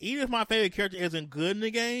 But even if my favorite character isn't good in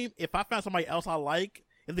the game, if I find somebody else I like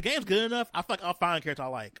If the game's good enough, I feel like I'll find a character I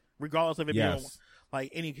like, regardless of it being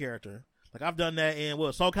like any character. Like I've done that in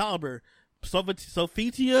Soul Calibur.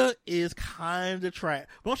 Sophitia is kind of trash.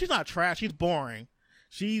 Well, she's not trash. She's boring.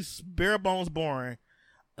 She's bare bones boring.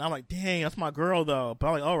 And I'm like, dang, that's my girl though. But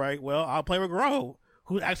I'm like, all right, well, I'll play with Gro,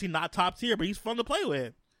 who's actually not top tier, but he's fun to play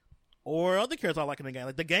with. Or other characters I like in the game.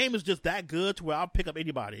 Like the game is just that good to where I'll pick up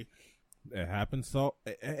anybody. It happens. So,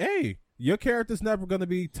 hey, your character's never going to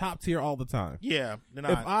be top tier all the time. Yeah.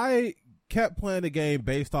 If I kept playing the game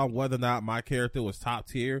based on whether or not my character was top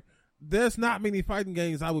tier, there's not many fighting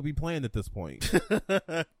games I would be playing at this point.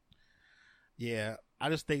 Yeah. I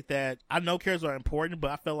just think that I know characters are important, but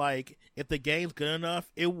I feel like if the game's good enough,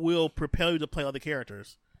 it will propel you to play other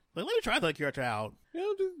characters. Like, let me try that character out.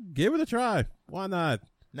 Yeah, just give it a try. Why not?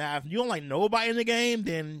 Now, if you don't like nobody in the game,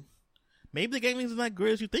 then maybe the game isn't that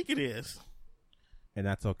great as you think it is. And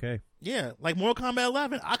that's okay. Yeah, like Mortal Kombat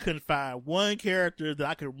 11, I couldn't find one character that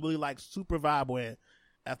I could really like super vibe with.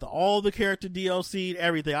 After all the character DLC and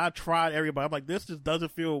everything, I tried everybody. I'm like, this just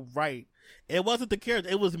doesn't feel right. It wasn't the character.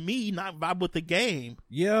 It was me not vibe with the game.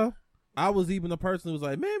 Yeah. I was even the person who was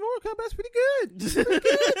like, man, Mortal Kombat's pretty good. It's pretty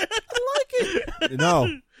good. I like it.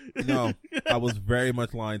 No. I was very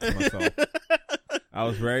much lying to myself. I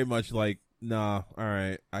was very much like, nah, all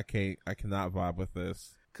right. I cannot vibe with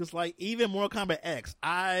this. Because, like, even Mortal Kombat X,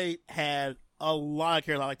 I had a lot of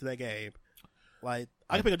characters I liked in that game. Like,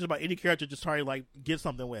 I can pick up just about any character just try to, like, get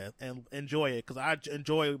something with and enjoy it. Because I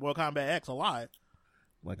enjoy Mortal Kombat X a lot.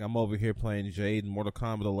 Like, I'm over here playing Jade in Mortal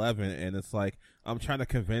Kombat 11, and it's like, I'm trying to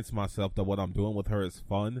convince myself that what I'm doing with her is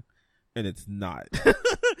fun, and it's not.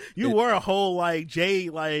 You were a whole, like,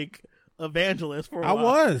 Jade, like, evangelist for a while. I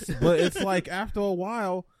was, but it's like, after a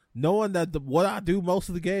while, knowing that what I do most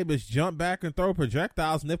of the game is jump back and throw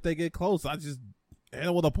projectiles, and if they get close, I just hit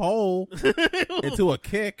them with a pole into a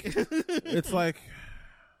kick. It's like,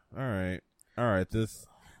 all right, this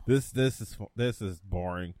is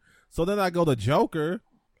boring. So then I go to Joker,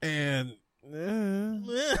 and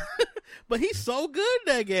but he's so good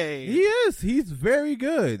in that game. He is. He's very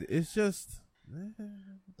good. It's just,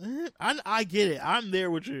 I get it. I'm there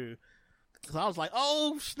with you. Cause I was like,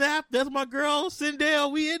 oh snap, that's my girl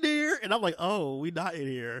Sindel, we in here, and I'm like, oh, we not in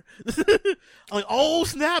here. I'm like, oh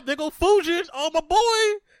snap, there go Fujin, oh my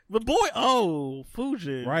boy, oh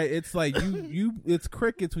Fujin. Right, it's like you it's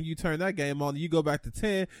crickets when you turn that game on. You go back to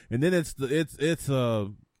 10, and then it's a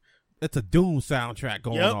Doom soundtrack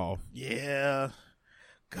going off. Yeah,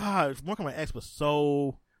 God, Mortal Kombat X was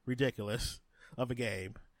so ridiculous of a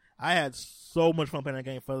game. I had so much fun playing that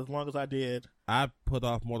game for as long as I did. I put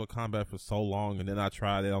off Mortal Kombat for so long, and then I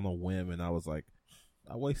tried it on a whim, and I was like,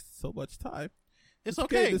 I wasted so much time. It's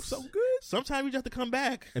okay. It's so good. Sometimes you just have to come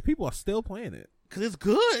back. And people are still playing it. Because it's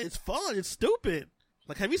good. It's fun. It's stupid.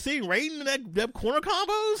 Like, have you seen Raiden in them corner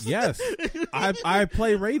combos? Yes. I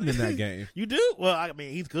play Raiden in that game. You do? Well, I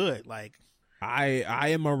mean, he's good. Like, I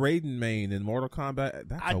am a Raiden main in Mortal Kombat.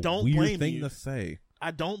 That's a weird thing to say. I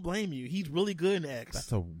don't blame you. He's really good in X.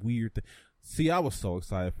 That's a weird thing. See, I was so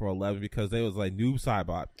excited for 11 because they was like, Noob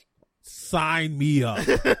Saibot, sign me up.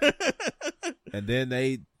 And then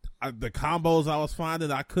the combos I was finding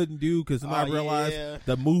I couldn't do because then I realized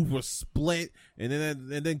the move was split. And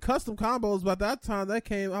then custom combos, by that time that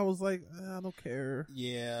came, I was like, I don't care.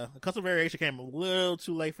 Yeah. The custom variation came a little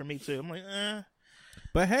too late for me too. I'm like,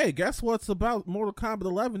 But hey, guess what's about Mortal Kombat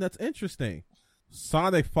 11 that's interesting?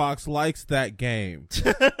 Sonic Fox likes that game.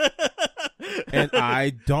 And I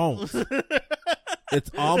don't.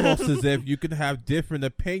 It's almost as if you can have different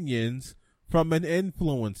opinions from an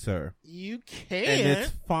influencer. You can. And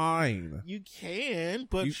it's fine. You can,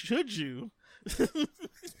 but should you?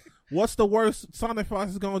 What's the worst Sonic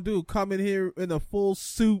Fox is going to do? Come in here in a full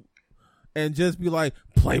suit and just be like,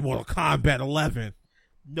 play Mortal Kombat 11.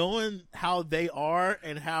 Knowing how they are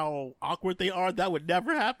and how awkward they are, that would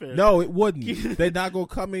never happen. No, it wouldn't. They're not going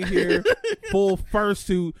to come in here full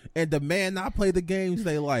fursuit and demand not play the games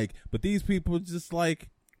they like. But these people just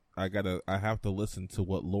like, I have to listen to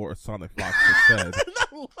what Lord Sonic Fox has said.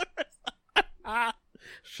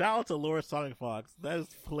 Shout out to Lord Sonic Fox. That is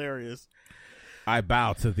hilarious. I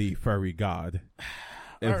bow to thee, furry god.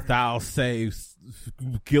 If thou saves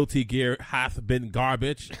Guilty Gear hath been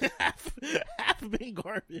garbage, hath been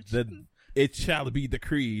garbage, then it shall be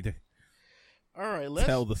decreed. All right,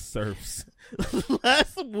 tell the serfs.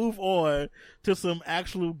 Let's move on to some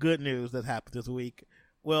actual good news that happened this week.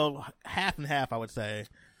 Well, half and half, I would say.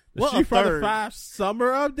 The Street Fighter 5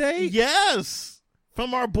 summer update? Yes,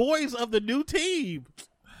 from our boys of the new team.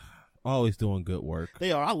 Always doing good work.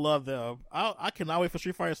 They are. I love them. I cannot wait for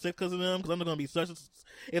Street Fighter 6 because of them. Because I'm going to be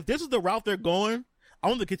if this is the route they're going, I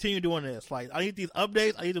want to continue doing this. Like, I need these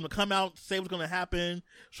updates. I need them to come out, say what's going to happen,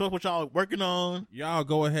 show us what y'all are working on. Y'all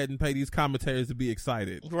go ahead and pay these commentators to be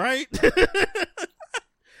excited. Right?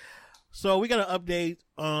 So we got an update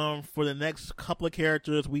for the next couple of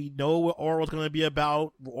characters. We know what Oro's going to be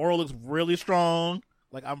about. Oro looks really strong.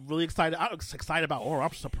 Like, I'm really excited. I'm excited about Oro.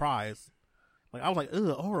 I'm surprised. Like, I was like,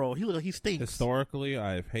 ugh, Oro. He looks like he stinks. Historically,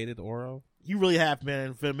 I've hated Oro. You really have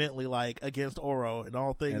been vehemently, like, against Oro and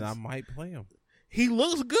all things. And I might play him. He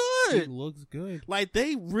looks good. He looks good. Like,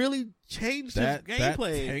 they really changed his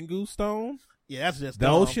gameplay. That Tengu Stone? Yeah, that's just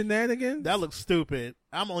those dumb. shenanigans? That looks stupid.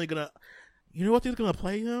 I'm only going to... You know what they're going to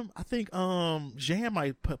play him? I think Jan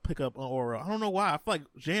might pick up Oro. I don't know why. I feel like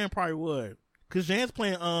Jan probably would. Because Jan's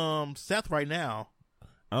playing Seth right now.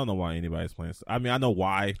 I don't know why anybody's playing Seth. I mean, I know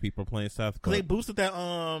why people are playing Seth. Because they boosted that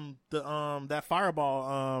that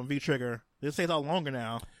Fireball V-Trigger. It stays out longer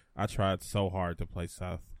now. I tried so hard to play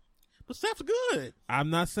Seth. But Seth's good. I'm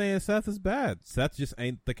not saying Seth is bad. Seth just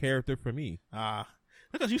ain't the character for me.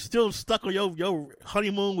 Because you still stuck on your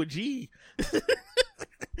honeymoon with G.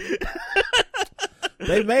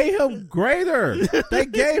 They made him greater. They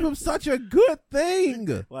gave him such a good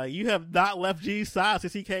thing. Like, you have not left G's side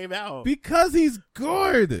since he came out. Because he's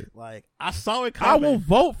good. Like, I saw it I coming. will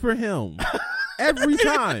vote for him. Every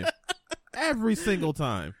time. Every single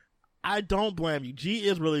time. I don't blame you. G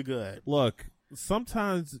is really good. Look,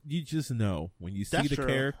 sometimes you just know. When you see That's the true.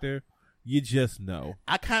 character, you just know.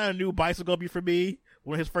 I kind of knew Bison gonna be for me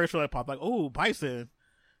when his first trailer popped. Like, oh, Bison.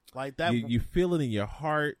 Like that. You feel it in your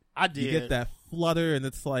heart. I did. You get that flutter, and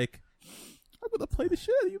it's like, I'm going to play the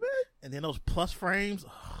shit out of you, man. And then those plus frames.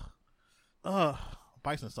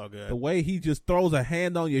 Bison's so good. The way he just throws a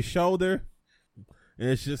hand on your shoulder, and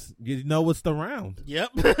it's just, you know it's the round. Yep.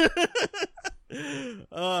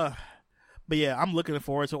 But yeah, I'm looking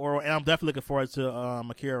forward to Oro, and I'm definitely looking forward to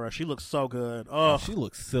Akira. She looks so good. Oh, She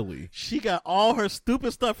looks silly. she got all her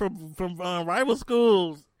stupid stuff from rival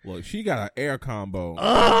schools. Look, she got an air combo,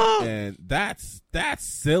 Oh, and that's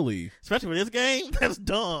silly. especially for this game, that's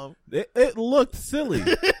dumb. It looked silly,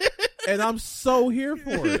 and I'm so here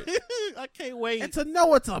for it. I can't wait. And to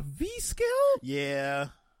know it's a V skill, Yeah,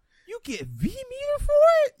 you get V meter for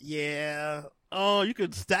it. yeah. Oh, you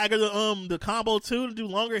could stagger the combo too to do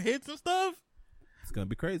longer hits and stuff. It's gonna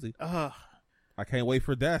be crazy. I I can't wait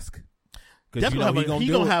for Desk. Because Definitely he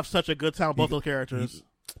he gonna have such a good time with both those characters.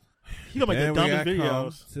 He gonna make the dumbest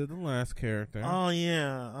videos. To the last character. Oh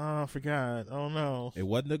yeah. Oh, I forgot. Oh no. It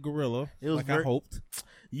wasn't a gorilla. It was like I hoped.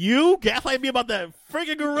 You gaslight me about that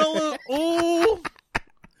freaking gorilla. Ooh.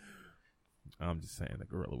 I'm just saying the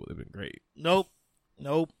gorilla would have been great. Nope.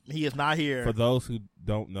 He is not here. For those who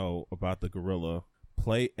don't know about the gorilla,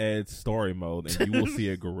 play Ed's story mode and you will see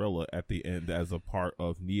a gorilla at the end as a part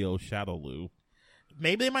of Neo Shadowloo.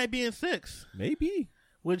 Maybe they might be in 6. Maybe.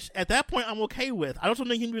 Which at that point I'm okay with. I don't think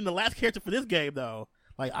he can be the last character for this game though.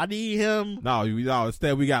 Like I need him. No,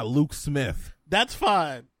 instead we got Luke Smith. That's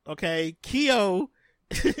fine. Okay. Kyo.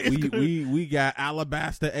 we got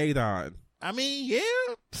Alabaster Adon. I mean,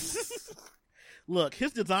 yeah. Look,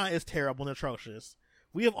 his design is terrible and atrocious.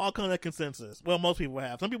 We have all come to consensus. Well, most people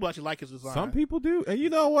have. Some people actually like his design. Some people do. And you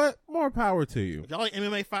know what? More power to you. If y'all like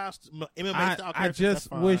MMA style I characters, just that's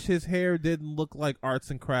fine. wish his hair didn't look like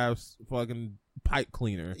arts and crafts fucking pipe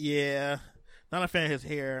cleaner. Yeah. Not a fan of his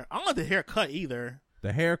hair. I don't like the haircut either.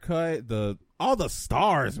 The haircut, all the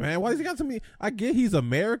stars, man. Why does he got to me? I get he's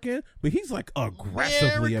American, but he's like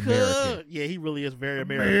aggressively American. Yeah, he really is very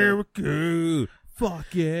American. America. Fuck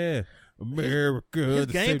yeah. America. His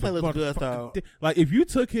to gameplay save the looks good, motherfucking though. Like, if you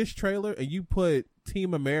took his trailer and you put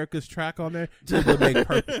Team America's track on there, it would make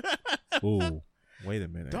perfect. Ooh, wait a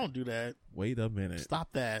minute. Don't do that. Wait a minute. Stop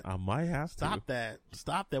that. I might have to.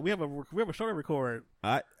 Stop that. We have a show to record.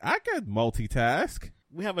 I could multitask.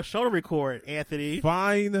 We have a show to record, Anthony.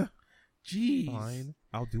 Fine. Jeez. Fine.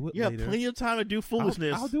 I'll do it You later. have plenty of time to do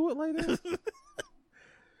foolishness. I'll do it later.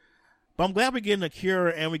 But I'm glad we're getting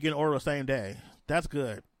Akira and we're getting Oro the same day. That's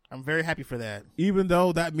good. I'm very happy for that. Even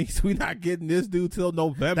though that means we're not getting this dude till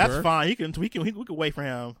November. That's fine. We can wait for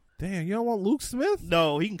him. Damn, you don't want Luke Smith?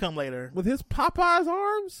 No, he can come later. With his Popeye's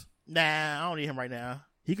arms? Nah, I don't need him right now.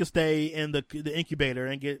 He can stay in the incubator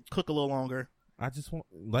and cook a little longer. I just want,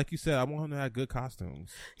 like you said, I want him to have good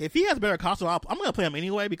costumes. If he has better costume, I'm going to play him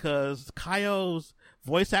anyway because Kaio's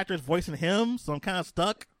voice actor is voicing him, so I'm kind of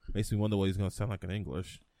stuck. Makes me wonder what he's going to sound like in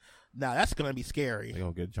English. Now, that's going to be scary. They're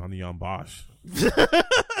going to get Johnny Young Bosch.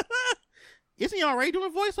 Isn't he already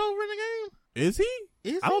doing voiceover in the game? Is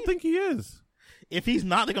he? I don't think he is. If he's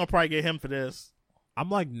not, they're going to probably get him for this. I'm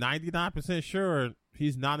like 99% sure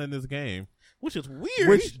he's not in this game. Which is weird.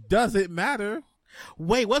 Which doesn't matter.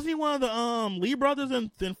 Wait, wasn't he one of the Lee brothers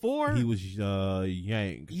in 4? He was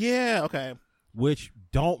Yang. Yeah, okay. Which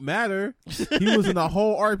don't matter. He was in a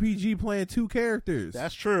whole RPG playing 2 characters.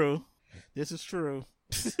 That's true. This is true.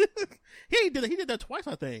 He did that twice,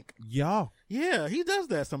 I think. Yeah. Yeah, he does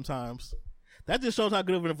that sometimes. That just shows how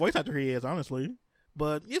good of a voice actor he is, honestly.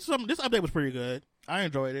 But this update was pretty good. I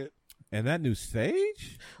enjoyed it. And that new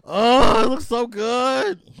stage? Oh, it looks so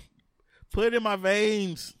good. Put it in my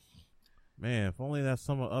veins. Man, if only that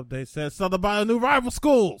summer update said something about a new rival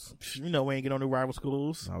schools. You know we ain't get no new rival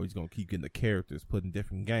schools. Now he's going to keep getting the characters put in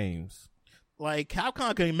different games. Like,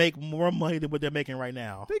 Capcom can make more money than what they're making right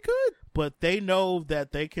now. They could. But they know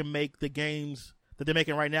that they can make the games that they're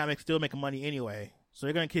making right now still making money anyway. So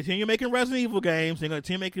they're going to continue making Resident Evil games. They're going to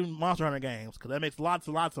continue making Monster Hunter games because that makes lots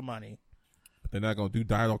and lots of money. But they're not going to do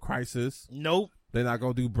Dino Crisis. Nope. They're not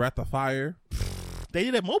going to do Breath of Fire. They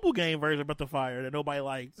did a mobile game version of Breath of Fire that nobody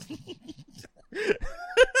liked.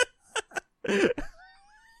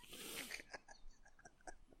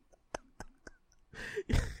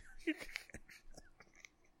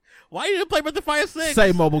 Why you didn't play Breath of Fire 6?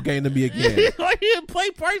 Say mobile game to me again. Why you didn't play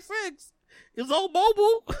Part 6? It's on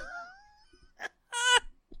mobile.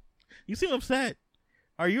 You seem upset.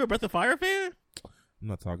 Are you a Breath of Fire fan? I'm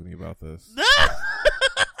not talking to you about this.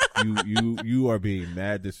 you are being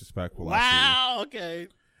mad disrespectful. Wow. Okay.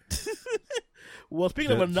 Well,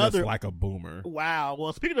 speaking of another, just like a boomer. Wow.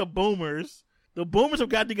 Well, speaking of boomers, the boomers have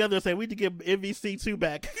got together and said we need to get MVC 2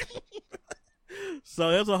 back.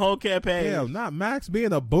 So there's a whole campaign. Hell, not Max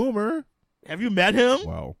being a boomer. Have you met him?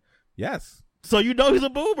 Well, yes. So you know he's a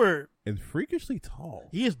boomer. And freakishly tall.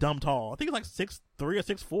 He is dumb tall. I think he's like 6'3" or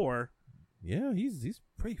 6'4". Yeah, he's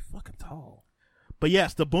pretty fucking tall. But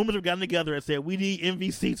yes, the boomers have gotten together and said we need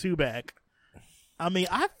MVC 2 back. I mean,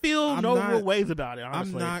 I feel real ways about it,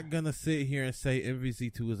 honestly. I'm not going to sit here and say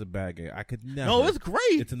MVC 2 is a bad game. I could never. No, it's great.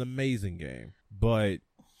 It's an amazing game. But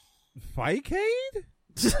Fightcade?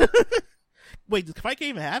 Wait, does Fightcade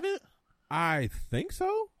even have it? I think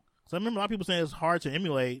so. So I remember a lot of people saying it's hard to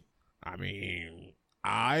emulate. I mean,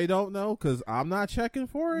 I don't know because I'm not checking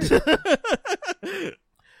for it.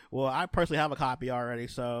 Well, I personally have a copy already,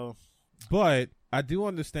 so. But I do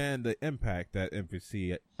understand the impact that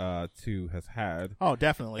MVC 2 has had. Oh,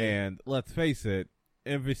 definitely. And let's face it,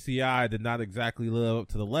 MVCI did not exactly live up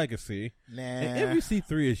to the legacy. Nah. And MVC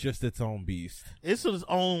 3 is just its own beast. It's its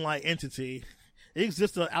own like entity. It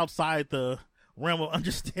exists outside the realm of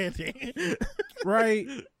understanding. Right?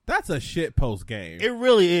 That's a shitpost game. It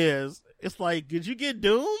really is. It's like, did you get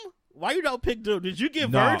Doom? Why you don't pick Doom? Did you get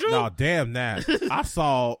Virgil? No, damn that.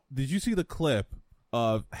 Did you see the clip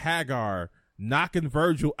of Hagar knocking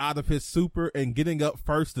Virgil out of his super and getting up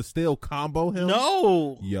first to still combo him?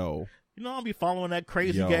 No. Yo. You know I'll be following that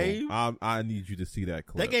crazy game. I need you to see that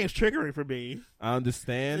clip. That game's triggering for me. I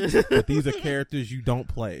understand, but these are characters you don't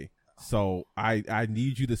play. So I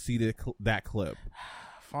need you to see that clip.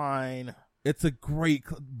 Fine. It's a great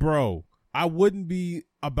bro. I wouldn't be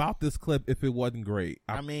about this clip if it wasn't great.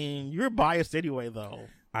 I mean, you're biased anyway, though.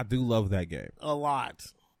 I do love that game. A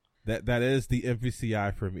lot. That is the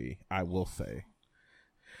MVCI for me, I will say.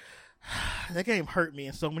 That game hurt me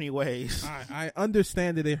in so many ways. I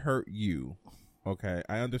understand that it hurt you. Okay,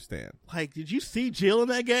 I understand. Like, did you see Jill in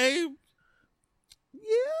that game? Yeah.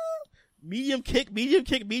 Medium kick, medium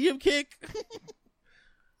kick, medium kick. I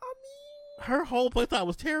mean, her whole playstyle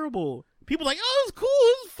was terrible. People were like, oh, it's cool,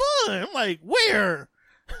 it's fun. I'm like, where?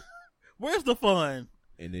 Where's the fun?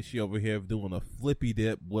 And then she over here doing a flippy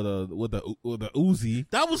dip with a Uzi.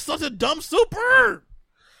 That was such a dumb super.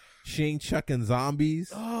 She ain't chucking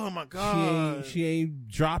zombies. Oh my god. She ain't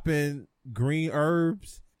dropping green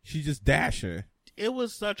herbs. She just dashing. It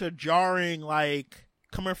was such a jarring, like,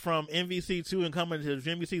 coming from MVC 2 and coming to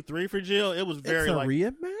MVC 3 for Jill. It was very it's a like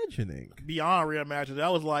reimagining. Beyond reimagining.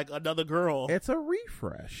 That was like another girl. It's a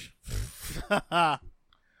refresh. It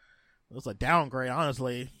was a downgrade,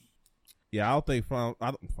 honestly. Yeah, I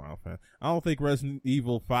don't think Resident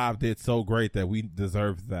Evil 5 did so great that we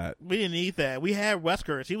deserved that. We didn't need that. We had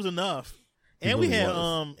Wesker. He was enough. And really we had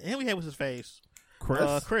was. what's his face?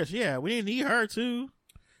 Chris? Chris, yeah. We didn't need her too.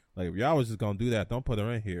 Like, if y'all was just gonna do that, don't put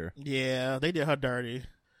her in here. Yeah, they did her dirty.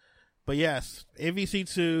 But yes,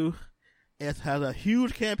 MVC 2 has a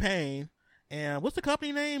huge campaign. And what's the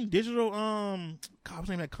company name? Digital what's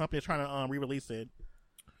the name of that company that's trying to re-release it?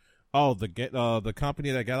 Oh, the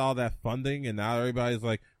company that got all that funding, and now everybody's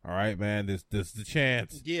like, all right, man, this is the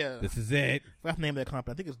chance. Yeah. This is it. What's the name of that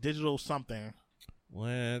company? I think it's Digital something.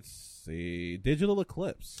 Let's see. Digital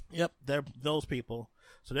Eclipse. Yep, they're those people.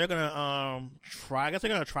 So they're gonna try. I guess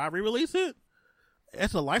they're gonna try re-release it.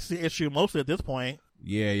 It's a licensing issue mostly at this point.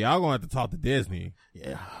 Yeah, y'all gonna have to talk to Disney.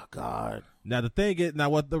 Yeah, God. Now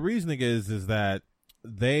what the reasoning is that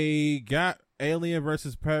they got Alien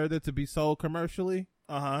versus Predator to be sold commercially.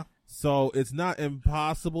 So it's not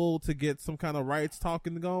impossible to get some kind of rights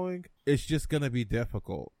talking going. It's just gonna be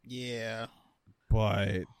difficult. Yeah.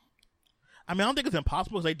 But I mean, I don't think it's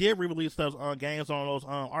impossible because they did re-release those games on those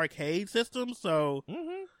arcade systems, so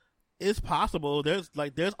it's possible. There's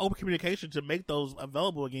open communication to make those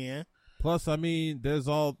available again. Plus, I mean, there's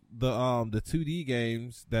all the 2D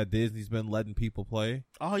games that Disney's been letting people play.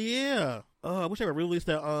 Oh yeah. I wish they would release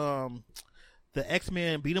the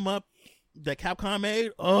X-Men beat 'em up that Capcom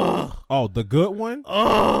made. Oh, the good one.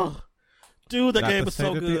 Dude, that Not game to was say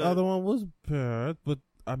so that good. The other one was bad, but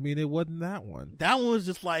I mean, it wasn't that one. That one was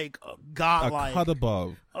just like godlike. A cut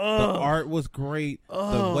above. The art was great.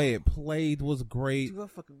 The way it played was great. Dude, I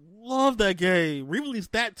fucking love that game. Re-release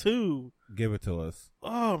that too. Give it to us.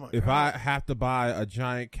 Oh my god. If I have to buy a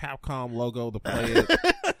giant Capcom logo to play it,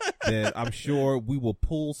 then I'm sure we will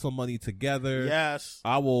pull some money together. Yes.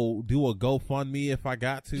 I will do a GoFundMe if I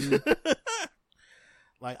got to.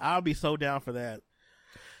 Like, I'll be so down for that.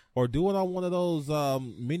 Or do it on one of those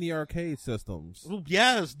mini arcade systems. Ooh,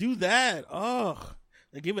 yes, do that.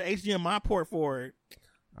 They give an HDMI port for it.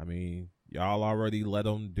 I mean, y'all already let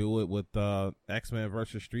them do it with X-Men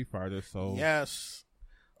versus Street Fighter, so yes.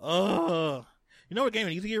 You know what game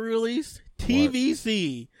needs to get released?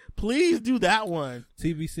 TVC. Please do that one.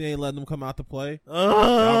 TVC ain't letting them come out to play.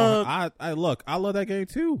 I look, I love that game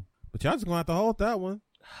too, but y'all just gonna have to hold that one.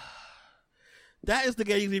 That is the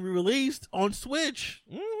game that needs to be released on Switch.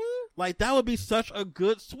 Mm-hmm. Like, that would be such a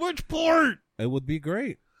good Switch port. It would be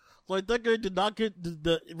great. Like, that game did not get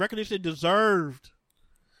the recognition it deserved.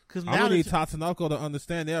 Because I don't need Tatsunoko to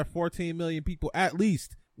understand there are 14 million people at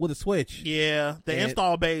least with a Switch. Yeah, the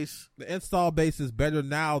install base. The install base is better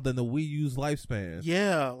now than the Wii U's lifespan.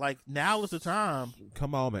 Yeah, like, now is the time.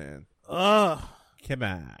 Come on, man. Come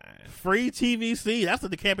on. Free TVC. That's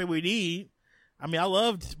the campaign we need. I mean, I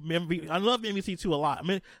love MVC 2 a lot. I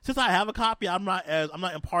mean, since I have a copy, I'm not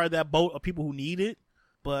in part of that boat of people who need it.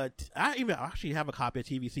 But I actually have a copy of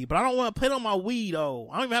TVC, but I don't want to play it on my Wii though.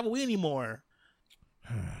 I don't even have a Wii anymore.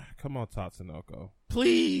 Come on, Tatsunoko.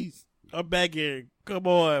 Please, I'm begging. Come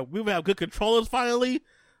on, we have good controllers finally.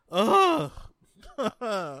 I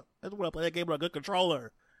just want to play that game with a good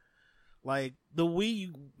controller. Like the Wii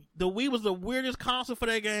was the weirdest console for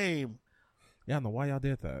that game. Yeah, I don't know why y'all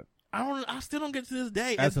did that. I still don't get to this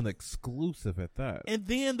day. As an exclusive at that. And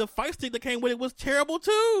then the fight stick that came with it was terrible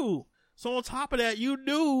too. So on top of that, you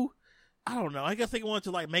knew, I don't know, I guess they wanted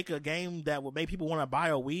to like make a game that would make people want to buy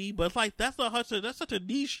a Wii, but it's like that's such a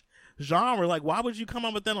niche genre. Like, why would you come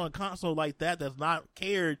up with that on a console like that that's not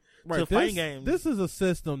cared to fighting games? This is a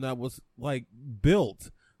system that was like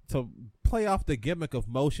built to play off the gimmick of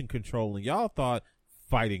motion controlling. Y'all thought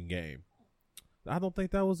fighting game. I don't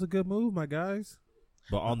think that was a good move, my guys.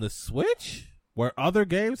 But on the Switch, where other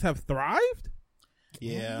games have thrived?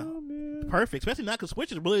 Yeah. Oh, man. Perfect. Especially now because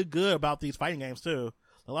Switch is really good about these fighting games, too.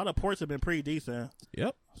 A lot of ports have been pretty decent.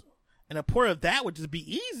 Yep. And a port of that would just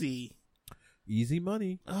be easy. Easy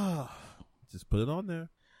money. Just put it on there.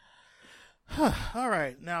 All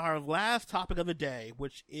right. Now, our last topic of the day,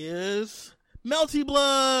 which is Melty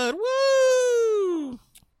Blood. Woo!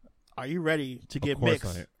 Are you ready to get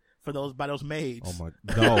mixed by those maids? Oh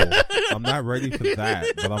my! No, I'm not ready for that,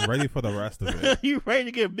 but I'm ready for the rest of it. You ready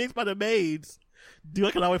to get mixed by the maids? Dude,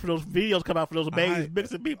 I cannot wait for those videos to come out for those maids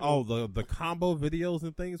mixing people. Oh, the combo videos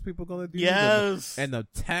and things people gonna do. Yes, and the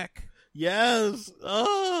tech. Yes.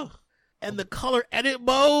 And the color edit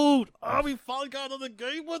mode. Oh, we finally got another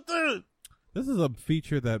game with it. This is a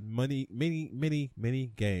feature that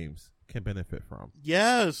many games can benefit from.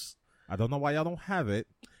 Yes. I don't know why y'all don't have it.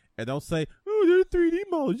 And don't say, oh, they're 3D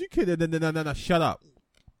modes. You kidding? No. Shut up.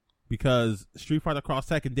 Because Street Fighter Cross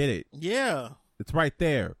Tekken did it. Yeah. It's right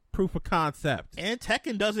there. Proof of concept. And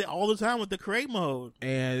Tekken does it all the time with the create mode.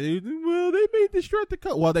 And, they may distract the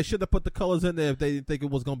color. Well, they should have put the colors in there if they didn't think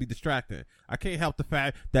it was going to be distracting. I can't help the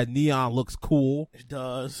fact that neon looks cool. It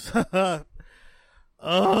does.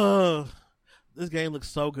 This game looks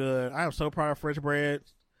so good. I am so proud of Fresh Bread.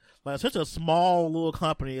 Like, such a small little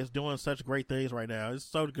company is doing such great things right now. It's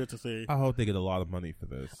so good to see. I hope they get a lot of money for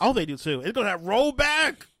this. I hope they do too. It's going to have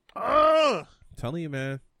rollback. I'm telling you,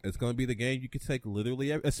 man. It's going to be the game you can take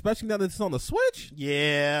literally, especially now that it's on the Switch.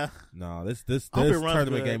 Yeah. No, this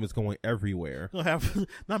tournament game is going everywhere. We'll have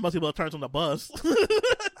not much people turns on the bus.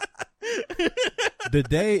 The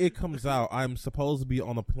day it comes out, I'm supposed to be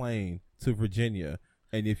on a plane to Virginia.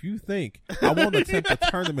 And if you think I want to attempt a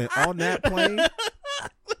tournament on that plane,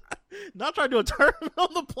 Not trying to do a turn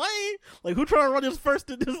on the plane. Like, who trying to run this first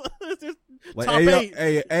to this Like, top 8?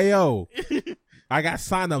 Hey, yo, I got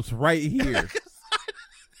signups right here.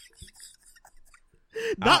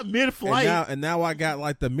 Not mid-flight. And now I got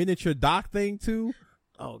like the miniature dock thing too.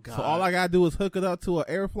 Oh god! So all I gotta do is hook it up to an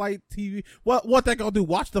air flight TV. What they gonna do?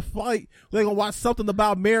 Watch the flight? They gonna watch something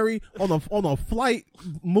about Mary on a flight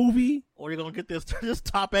movie? Or you're gonna get this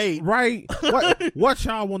top 8, right? What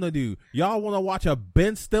y'all want to do? Y'all want to watch a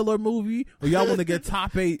Ben Stiller movie, or y'all want to get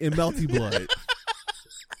top 8 in Melty Blood?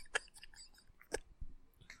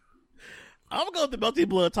 I'm gonna go with the Melty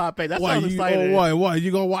Blood top 8. That sounds exciting. What?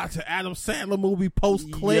 You gonna watch an Adam Sandler movie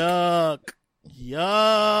post click?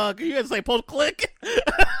 Yuck! You had to say post click.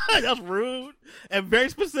 That's rude and very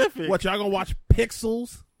specific. What, y'all gonna watch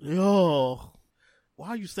Pixels? Yo, why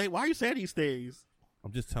are you saying these things?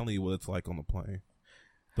 I'm just telling you what it's like on the plane.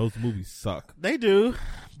 Those movies suck. They do,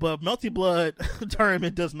 but Melty Blood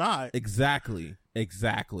Tournament does not. Exactly. I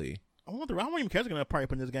wonder how many characters are gonna probably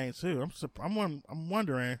put in this game too. I'm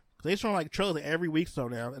wondering. They show like trailers every week so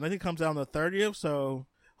now, and I think it comes out on the 30th. So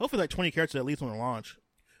hopefully, like 20 characters at least when it launch.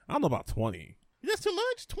 I don't know about 20. That's too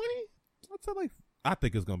much. 20? I'd say I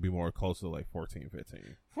think it's gonna be more closer to like 14,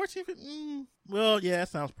 15. 14, 15? Well, yeah, that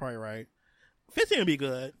sounds probably right. 15 would be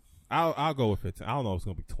good. I'll go with 15. I don't know if it's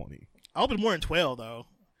gonna be 20. I hope it's more than 12 though.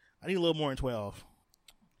 I need a little more than 12.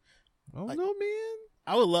 I don't know, man.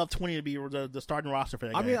 I would love 20 to be the starting roster for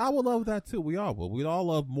that game. I mean, I would love that too. We all would. We'd all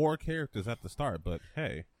love more characters at the start, but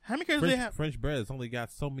hey. How many characters do they have? French Bread has only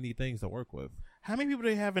got so many things to work with. How many people do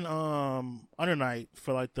they have in Under Night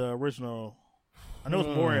for like the original? I know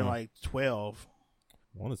it's more than like 12.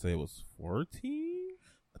 I want to say it was 14.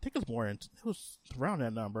 I think it's more than it was around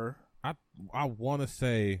that number. I want to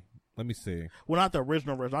say. Let me see. Well, not the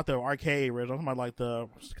original, not the arcade original. I'm talking about like the.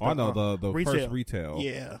 Oh no, the retail. first retail.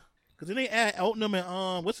 Yeah, because then they add Elton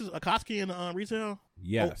and what's his Akatsuki in retail?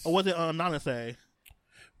 Yes. Or was it Nanase?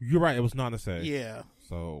 You're right. It was Nanase. Yeah.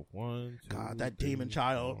 So 1, 2, God, that 3, demon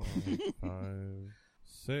child. 5,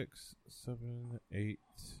 6, 7, 8,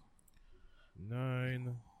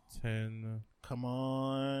 9, 10. Come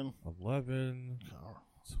on. 11,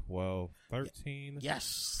 12, 13.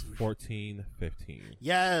 Yes. 14, 15.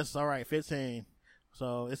 Yes. All right, 15.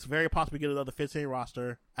 So it's very possible to get another 15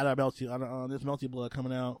 roster out of this Melty Blood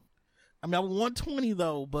coming out. I mean, I want 20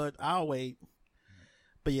 though, but I'll wait.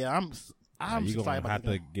 But yeah, I'm you're gonna have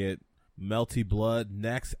to get Melty Blood,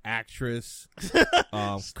 next actress,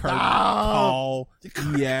 Curtain Call,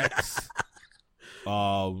 EX,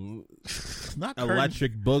 not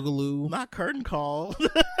Electric Boogaloo, not Curtain Call.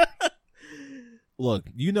 Look,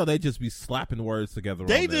 you know they just be slapping words together.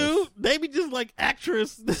 They on do. this. They be just like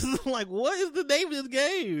actress. This is like, what is the name of this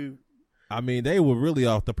game? I mean, they were really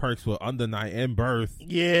off the perks with Under Night in Birth.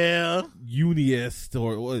 Yeah, Uniest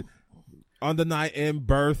or what? Under Night in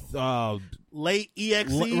Birth. Late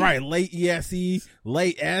EXE. Right, late EXE,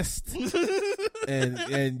 late Est,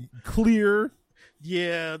 and Clear.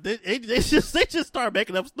 Yeah, they just start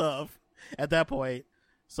making up stuff at that point.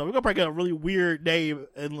 So we're gonna probably get a really weird name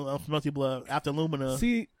in Melty Blood after Lumina.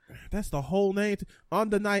 See, that's the whole name.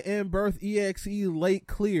 Under Night in Birth, EXE, late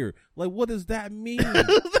Clear. Like, what does that mean?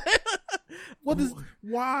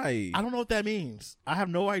 Why? I don't know what that means. I have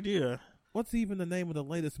no idea. What's even the name of the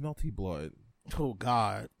latest Melty Blood? Oh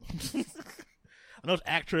God. I know it's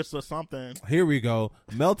actress or something. Here we go.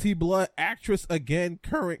 Melty Blood actress again.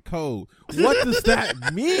 Current code. What does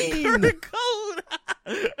that mean? Current code.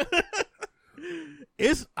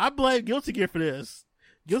 I blame Guilty Gear for this.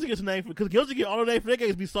 Guilty Gear's name because Guilty Gear all the name for their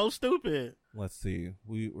games be so stupid. Let's see.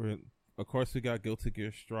 Of course we got Guilty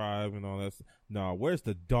Gear Strive and all that. No, where's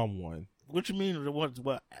the dumb one? What you mean?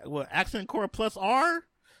 What Accent Core Plus R?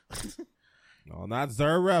 No, not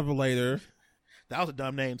Zerd Revelator. That was a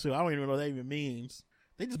dumb name too. I don't even know what that even means.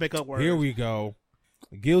 They just make up words. Here we go.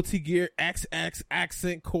 Guilty Gear XX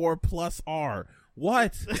Accent Core Plus R.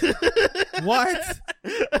 What? What?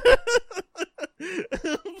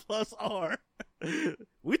 Plus R.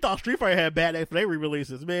 We thought Street Fighter had bad names for their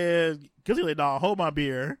re-releases. Man, Guilty Gear, nah, hold my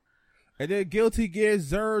beer. And then Guilty Gear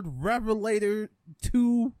Zerd Revelator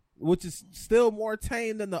 2, which is still more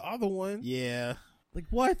tame than the other one. Yeah. Like,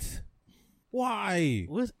 what? Why?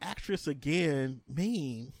 What does actress again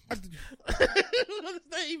mean? What does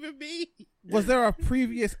that even mean? Was there a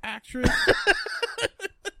previous actress?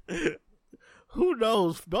 Who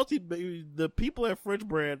knows? The people at French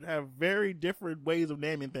Bread have very different ways of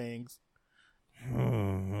naming things.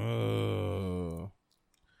 I'm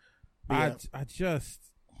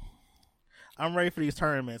ready for these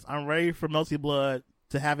tournaments. I'm ready for Melty Blood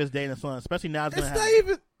to have his day in the sun, especially now it's going to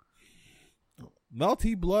have...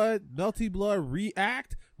 Melty Blood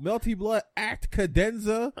React, Melty Blood Act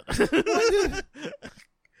Cadenza.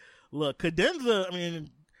 Look, cadenza, I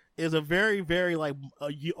mean, is a very, very like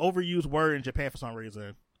overused word in Japan for some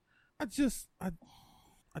reason. I just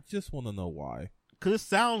want to know why. Because it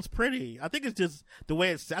sounds pretty. I think it's just the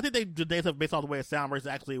way it's. I think they do stuff based on the way it sounds versus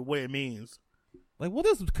actually what it means. Like, what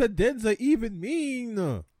does cadenza even mean?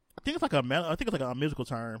 I think it's like a musical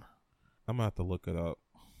term. I'm gonna have to look it up.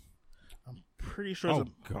 I'm pretty sure. Oh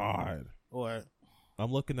God! What?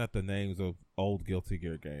 I'm looking at the names of old Guilty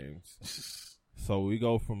Gear games. So we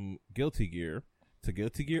go from Guilty Gear to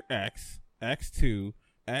Guilty Gear X, X2,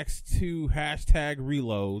 X2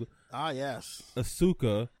 #Reload. Ah, yes.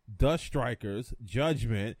 Asuka, Dust Strikers,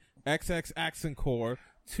 Judgment, XX Accent Core,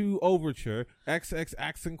 2 Overture, XX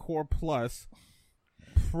Accent Core Plus,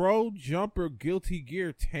 Pro Jumper Guilty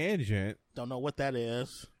Gear Tangent. Don't know what that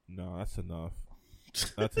is. No, that's enough.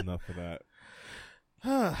 That's enough for that.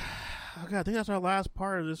 Okay, I think that's our last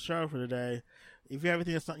part of this show for today. If you have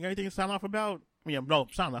anything to sign off about?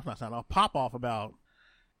 Not sign off. Pop off about.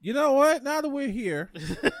 You know what? Now that we're here,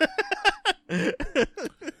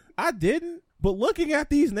 I didn't. But looking at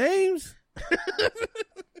these names,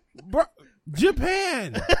 bro,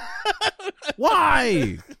 Japan.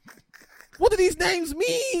 Why? What do these names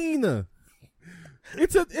mean?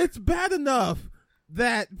 It's bad enough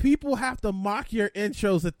that people have to mock your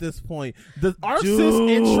intros at this point. The Arceus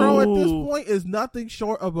intro at this point is nothing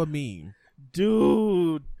short of a meme.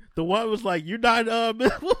 Dude, the one was like, "You're not."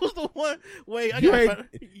 What was the one? Wait,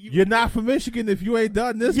 you're not from Michigan if you ain't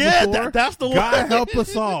done this yeah, before. That's the one. God help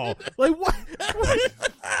us all. Like what?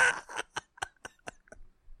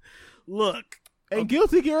 Look, and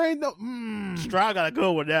Guilty Gear ain't no. Stroud got a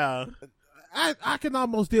good one now. I can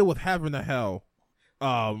almost deal with Heaven to Hell.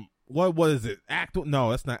 What is it? Act? No,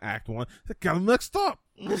 that's not Act 1. I got them mixed up.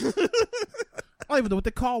 I don't even know what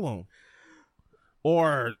they call them.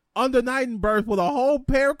 Or Under Night and Birth with a whole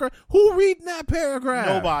paragraph. Who reading that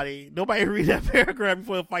paragraph? Nobody read that paragraph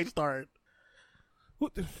before the fight started.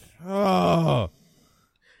 What the? Oh.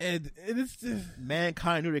 And it's just,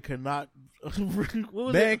 Mankind knew they could not.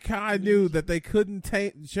 Mankind knew that they couldn't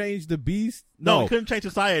change the beast. No, they couldn't change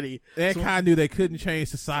society. Mankind knew they couldn't change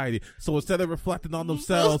society. So instead of reflecting on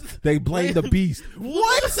themselves, they blamed the beast.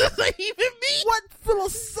 What does that even mean? What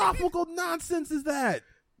philosophical nonsense is that?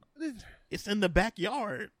 It's in the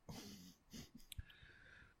backyard.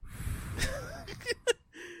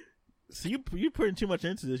 So you putting too much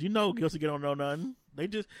into this. You know Guilty Gear don't know nothing.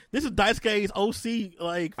 This is Daisuke's OC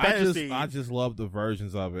like fantasy. I just love the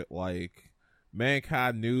versions of it. Like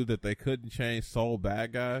Mankind knew that they couldn't change Soul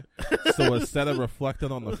Bad Guy, so instead of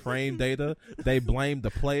reflecting on the frame data, they blamed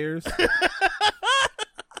the players.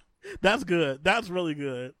 That's good. That's really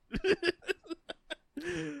good.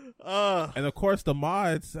 And of course the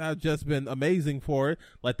mods have just been amazing for it.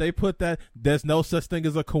 Like they put that "there's no such thing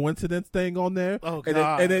as a coincidence" thing on there. Oh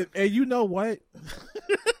God! And you know what?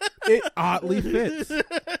 It oddly fits.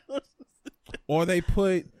 Or they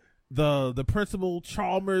put the Principal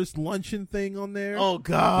Chalmers luncheon thing on there. Oh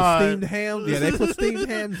God! The steamed hams. Yeah, they put steamed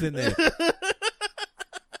hams in there.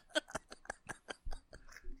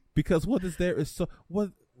 Because what is there is so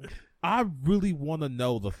what. I really want to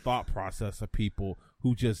know the thought process of people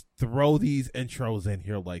who just throw these intros in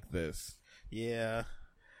here like this. Yeah.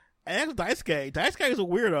 And that's Daisuke. Daisuke is a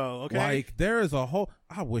weirdo, okay? Like, there is a whole...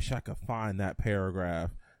 I wish I could find that paragraph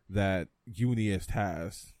that Uniest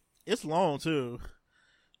has. It's long, too.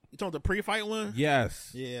 You talking the pre-fight one? Yes.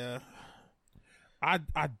 Yeah. I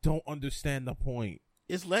don't understand the point.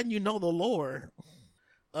 It's letting you know the lore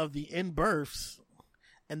of the in-births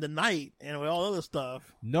and the night and all other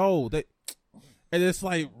stuff. No, and it's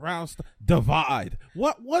like round divide.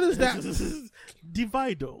 What is that?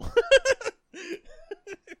 Divido.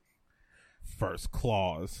 First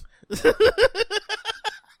clause.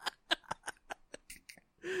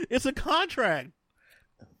 It's a contract.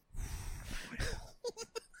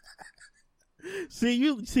 See,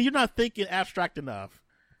 you're not thinking abstract enough.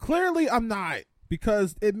 Clearly, I'm not,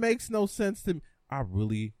 because it makes no sense to me. I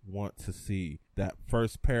really want to see that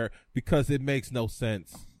first pair because it makes no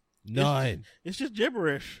sense. None. It's just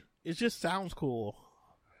gibberish. It just sounds cool.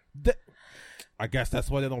 I guess that's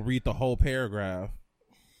why they don't read the whole paragraph.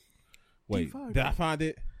 Wait, Divido. Did I find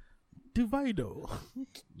it? Divido.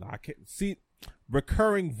 No, I can't see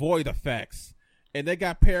recurring void effects, and they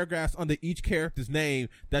got paragraphs under each character's name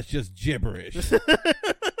that's just gibberish.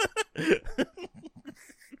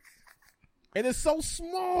 And it's so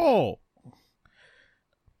small.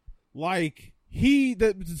 Like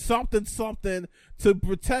something to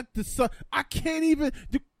protect the sun. I can't even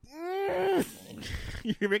do.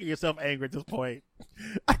 You're making yourself angry at this point.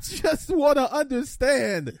 I just want to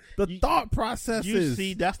understand the thought processes. You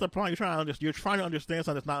see, that's the problem. You're trying to understand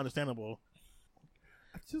something that's not understandable.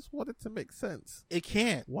 I just want it to make sense. It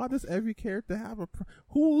can't. Why does every character have a...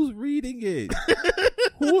 Who's reading it?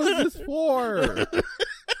 Who is this for?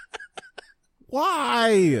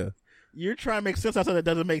 Why? You're trying to make sense out of something that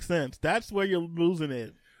doesn't make sense. That's where you're losing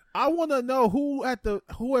it. I want to know who at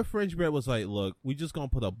Fringe Bread was like, look, we just going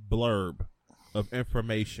to put a blurb of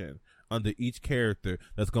information under each character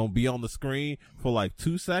that's going to be on the screen for like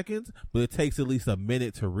 2 seconds, but it takes at least a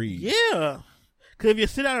minute to read. Yeah. Because if you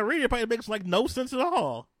sit down and read it, probably makes like no sense at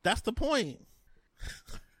all. That's the point.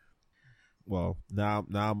 Well, now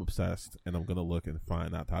I'm obsessed, and I'm going to look and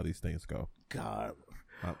find out how these things go. God.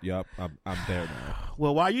 Yep, I'm there now.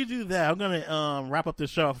 Well, while you do that, I'm going to wrap up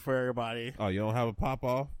this show for everybody. Oh, you don't have a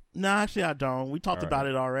pop-off? No, actually, I don't. We talked about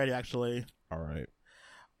it already, actually. All right.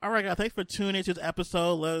 All right, guys. Thanks for tuning into this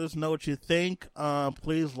episode. Let us know what you think.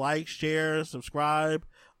 Please like, share, subscribe.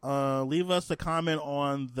 Leave us a comment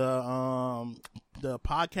on the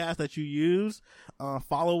podcast that you use.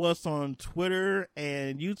 Follow us on Twitter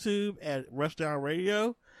and YouTube at Rushdown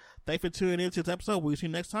Radio. Thanks for tuning into this episode. We'll see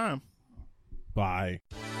you next time. Bye.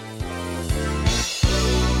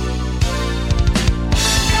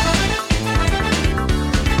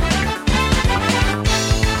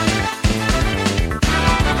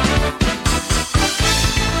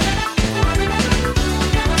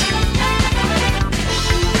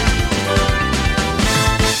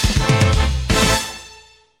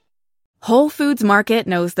 Whole Foods Market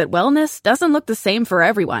knows that wellness doesn't look the same for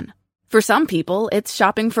everyone. For some people, it's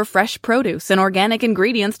shopping for fresh produce and organic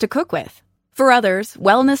ingredients to cook with. For others,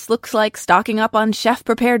 wellness looks like stocking up on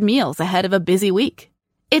chef-prepared meals ahead of a busy week.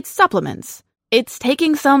 It's supplements. It's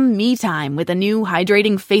taking some me time with a new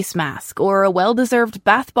hydrating face mask or a well-deserved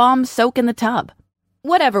bath bomb soak in the tub.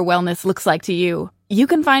 Whatever wellness looks like to you, you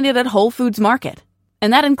can find it at Whole Foods Market.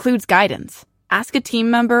 And that includes guidance. Ask a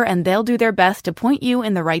team member and they'll do their best to point you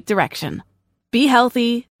in the right direction. Be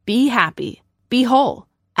healthy, be happy, be whole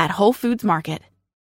at Whole Foods Market.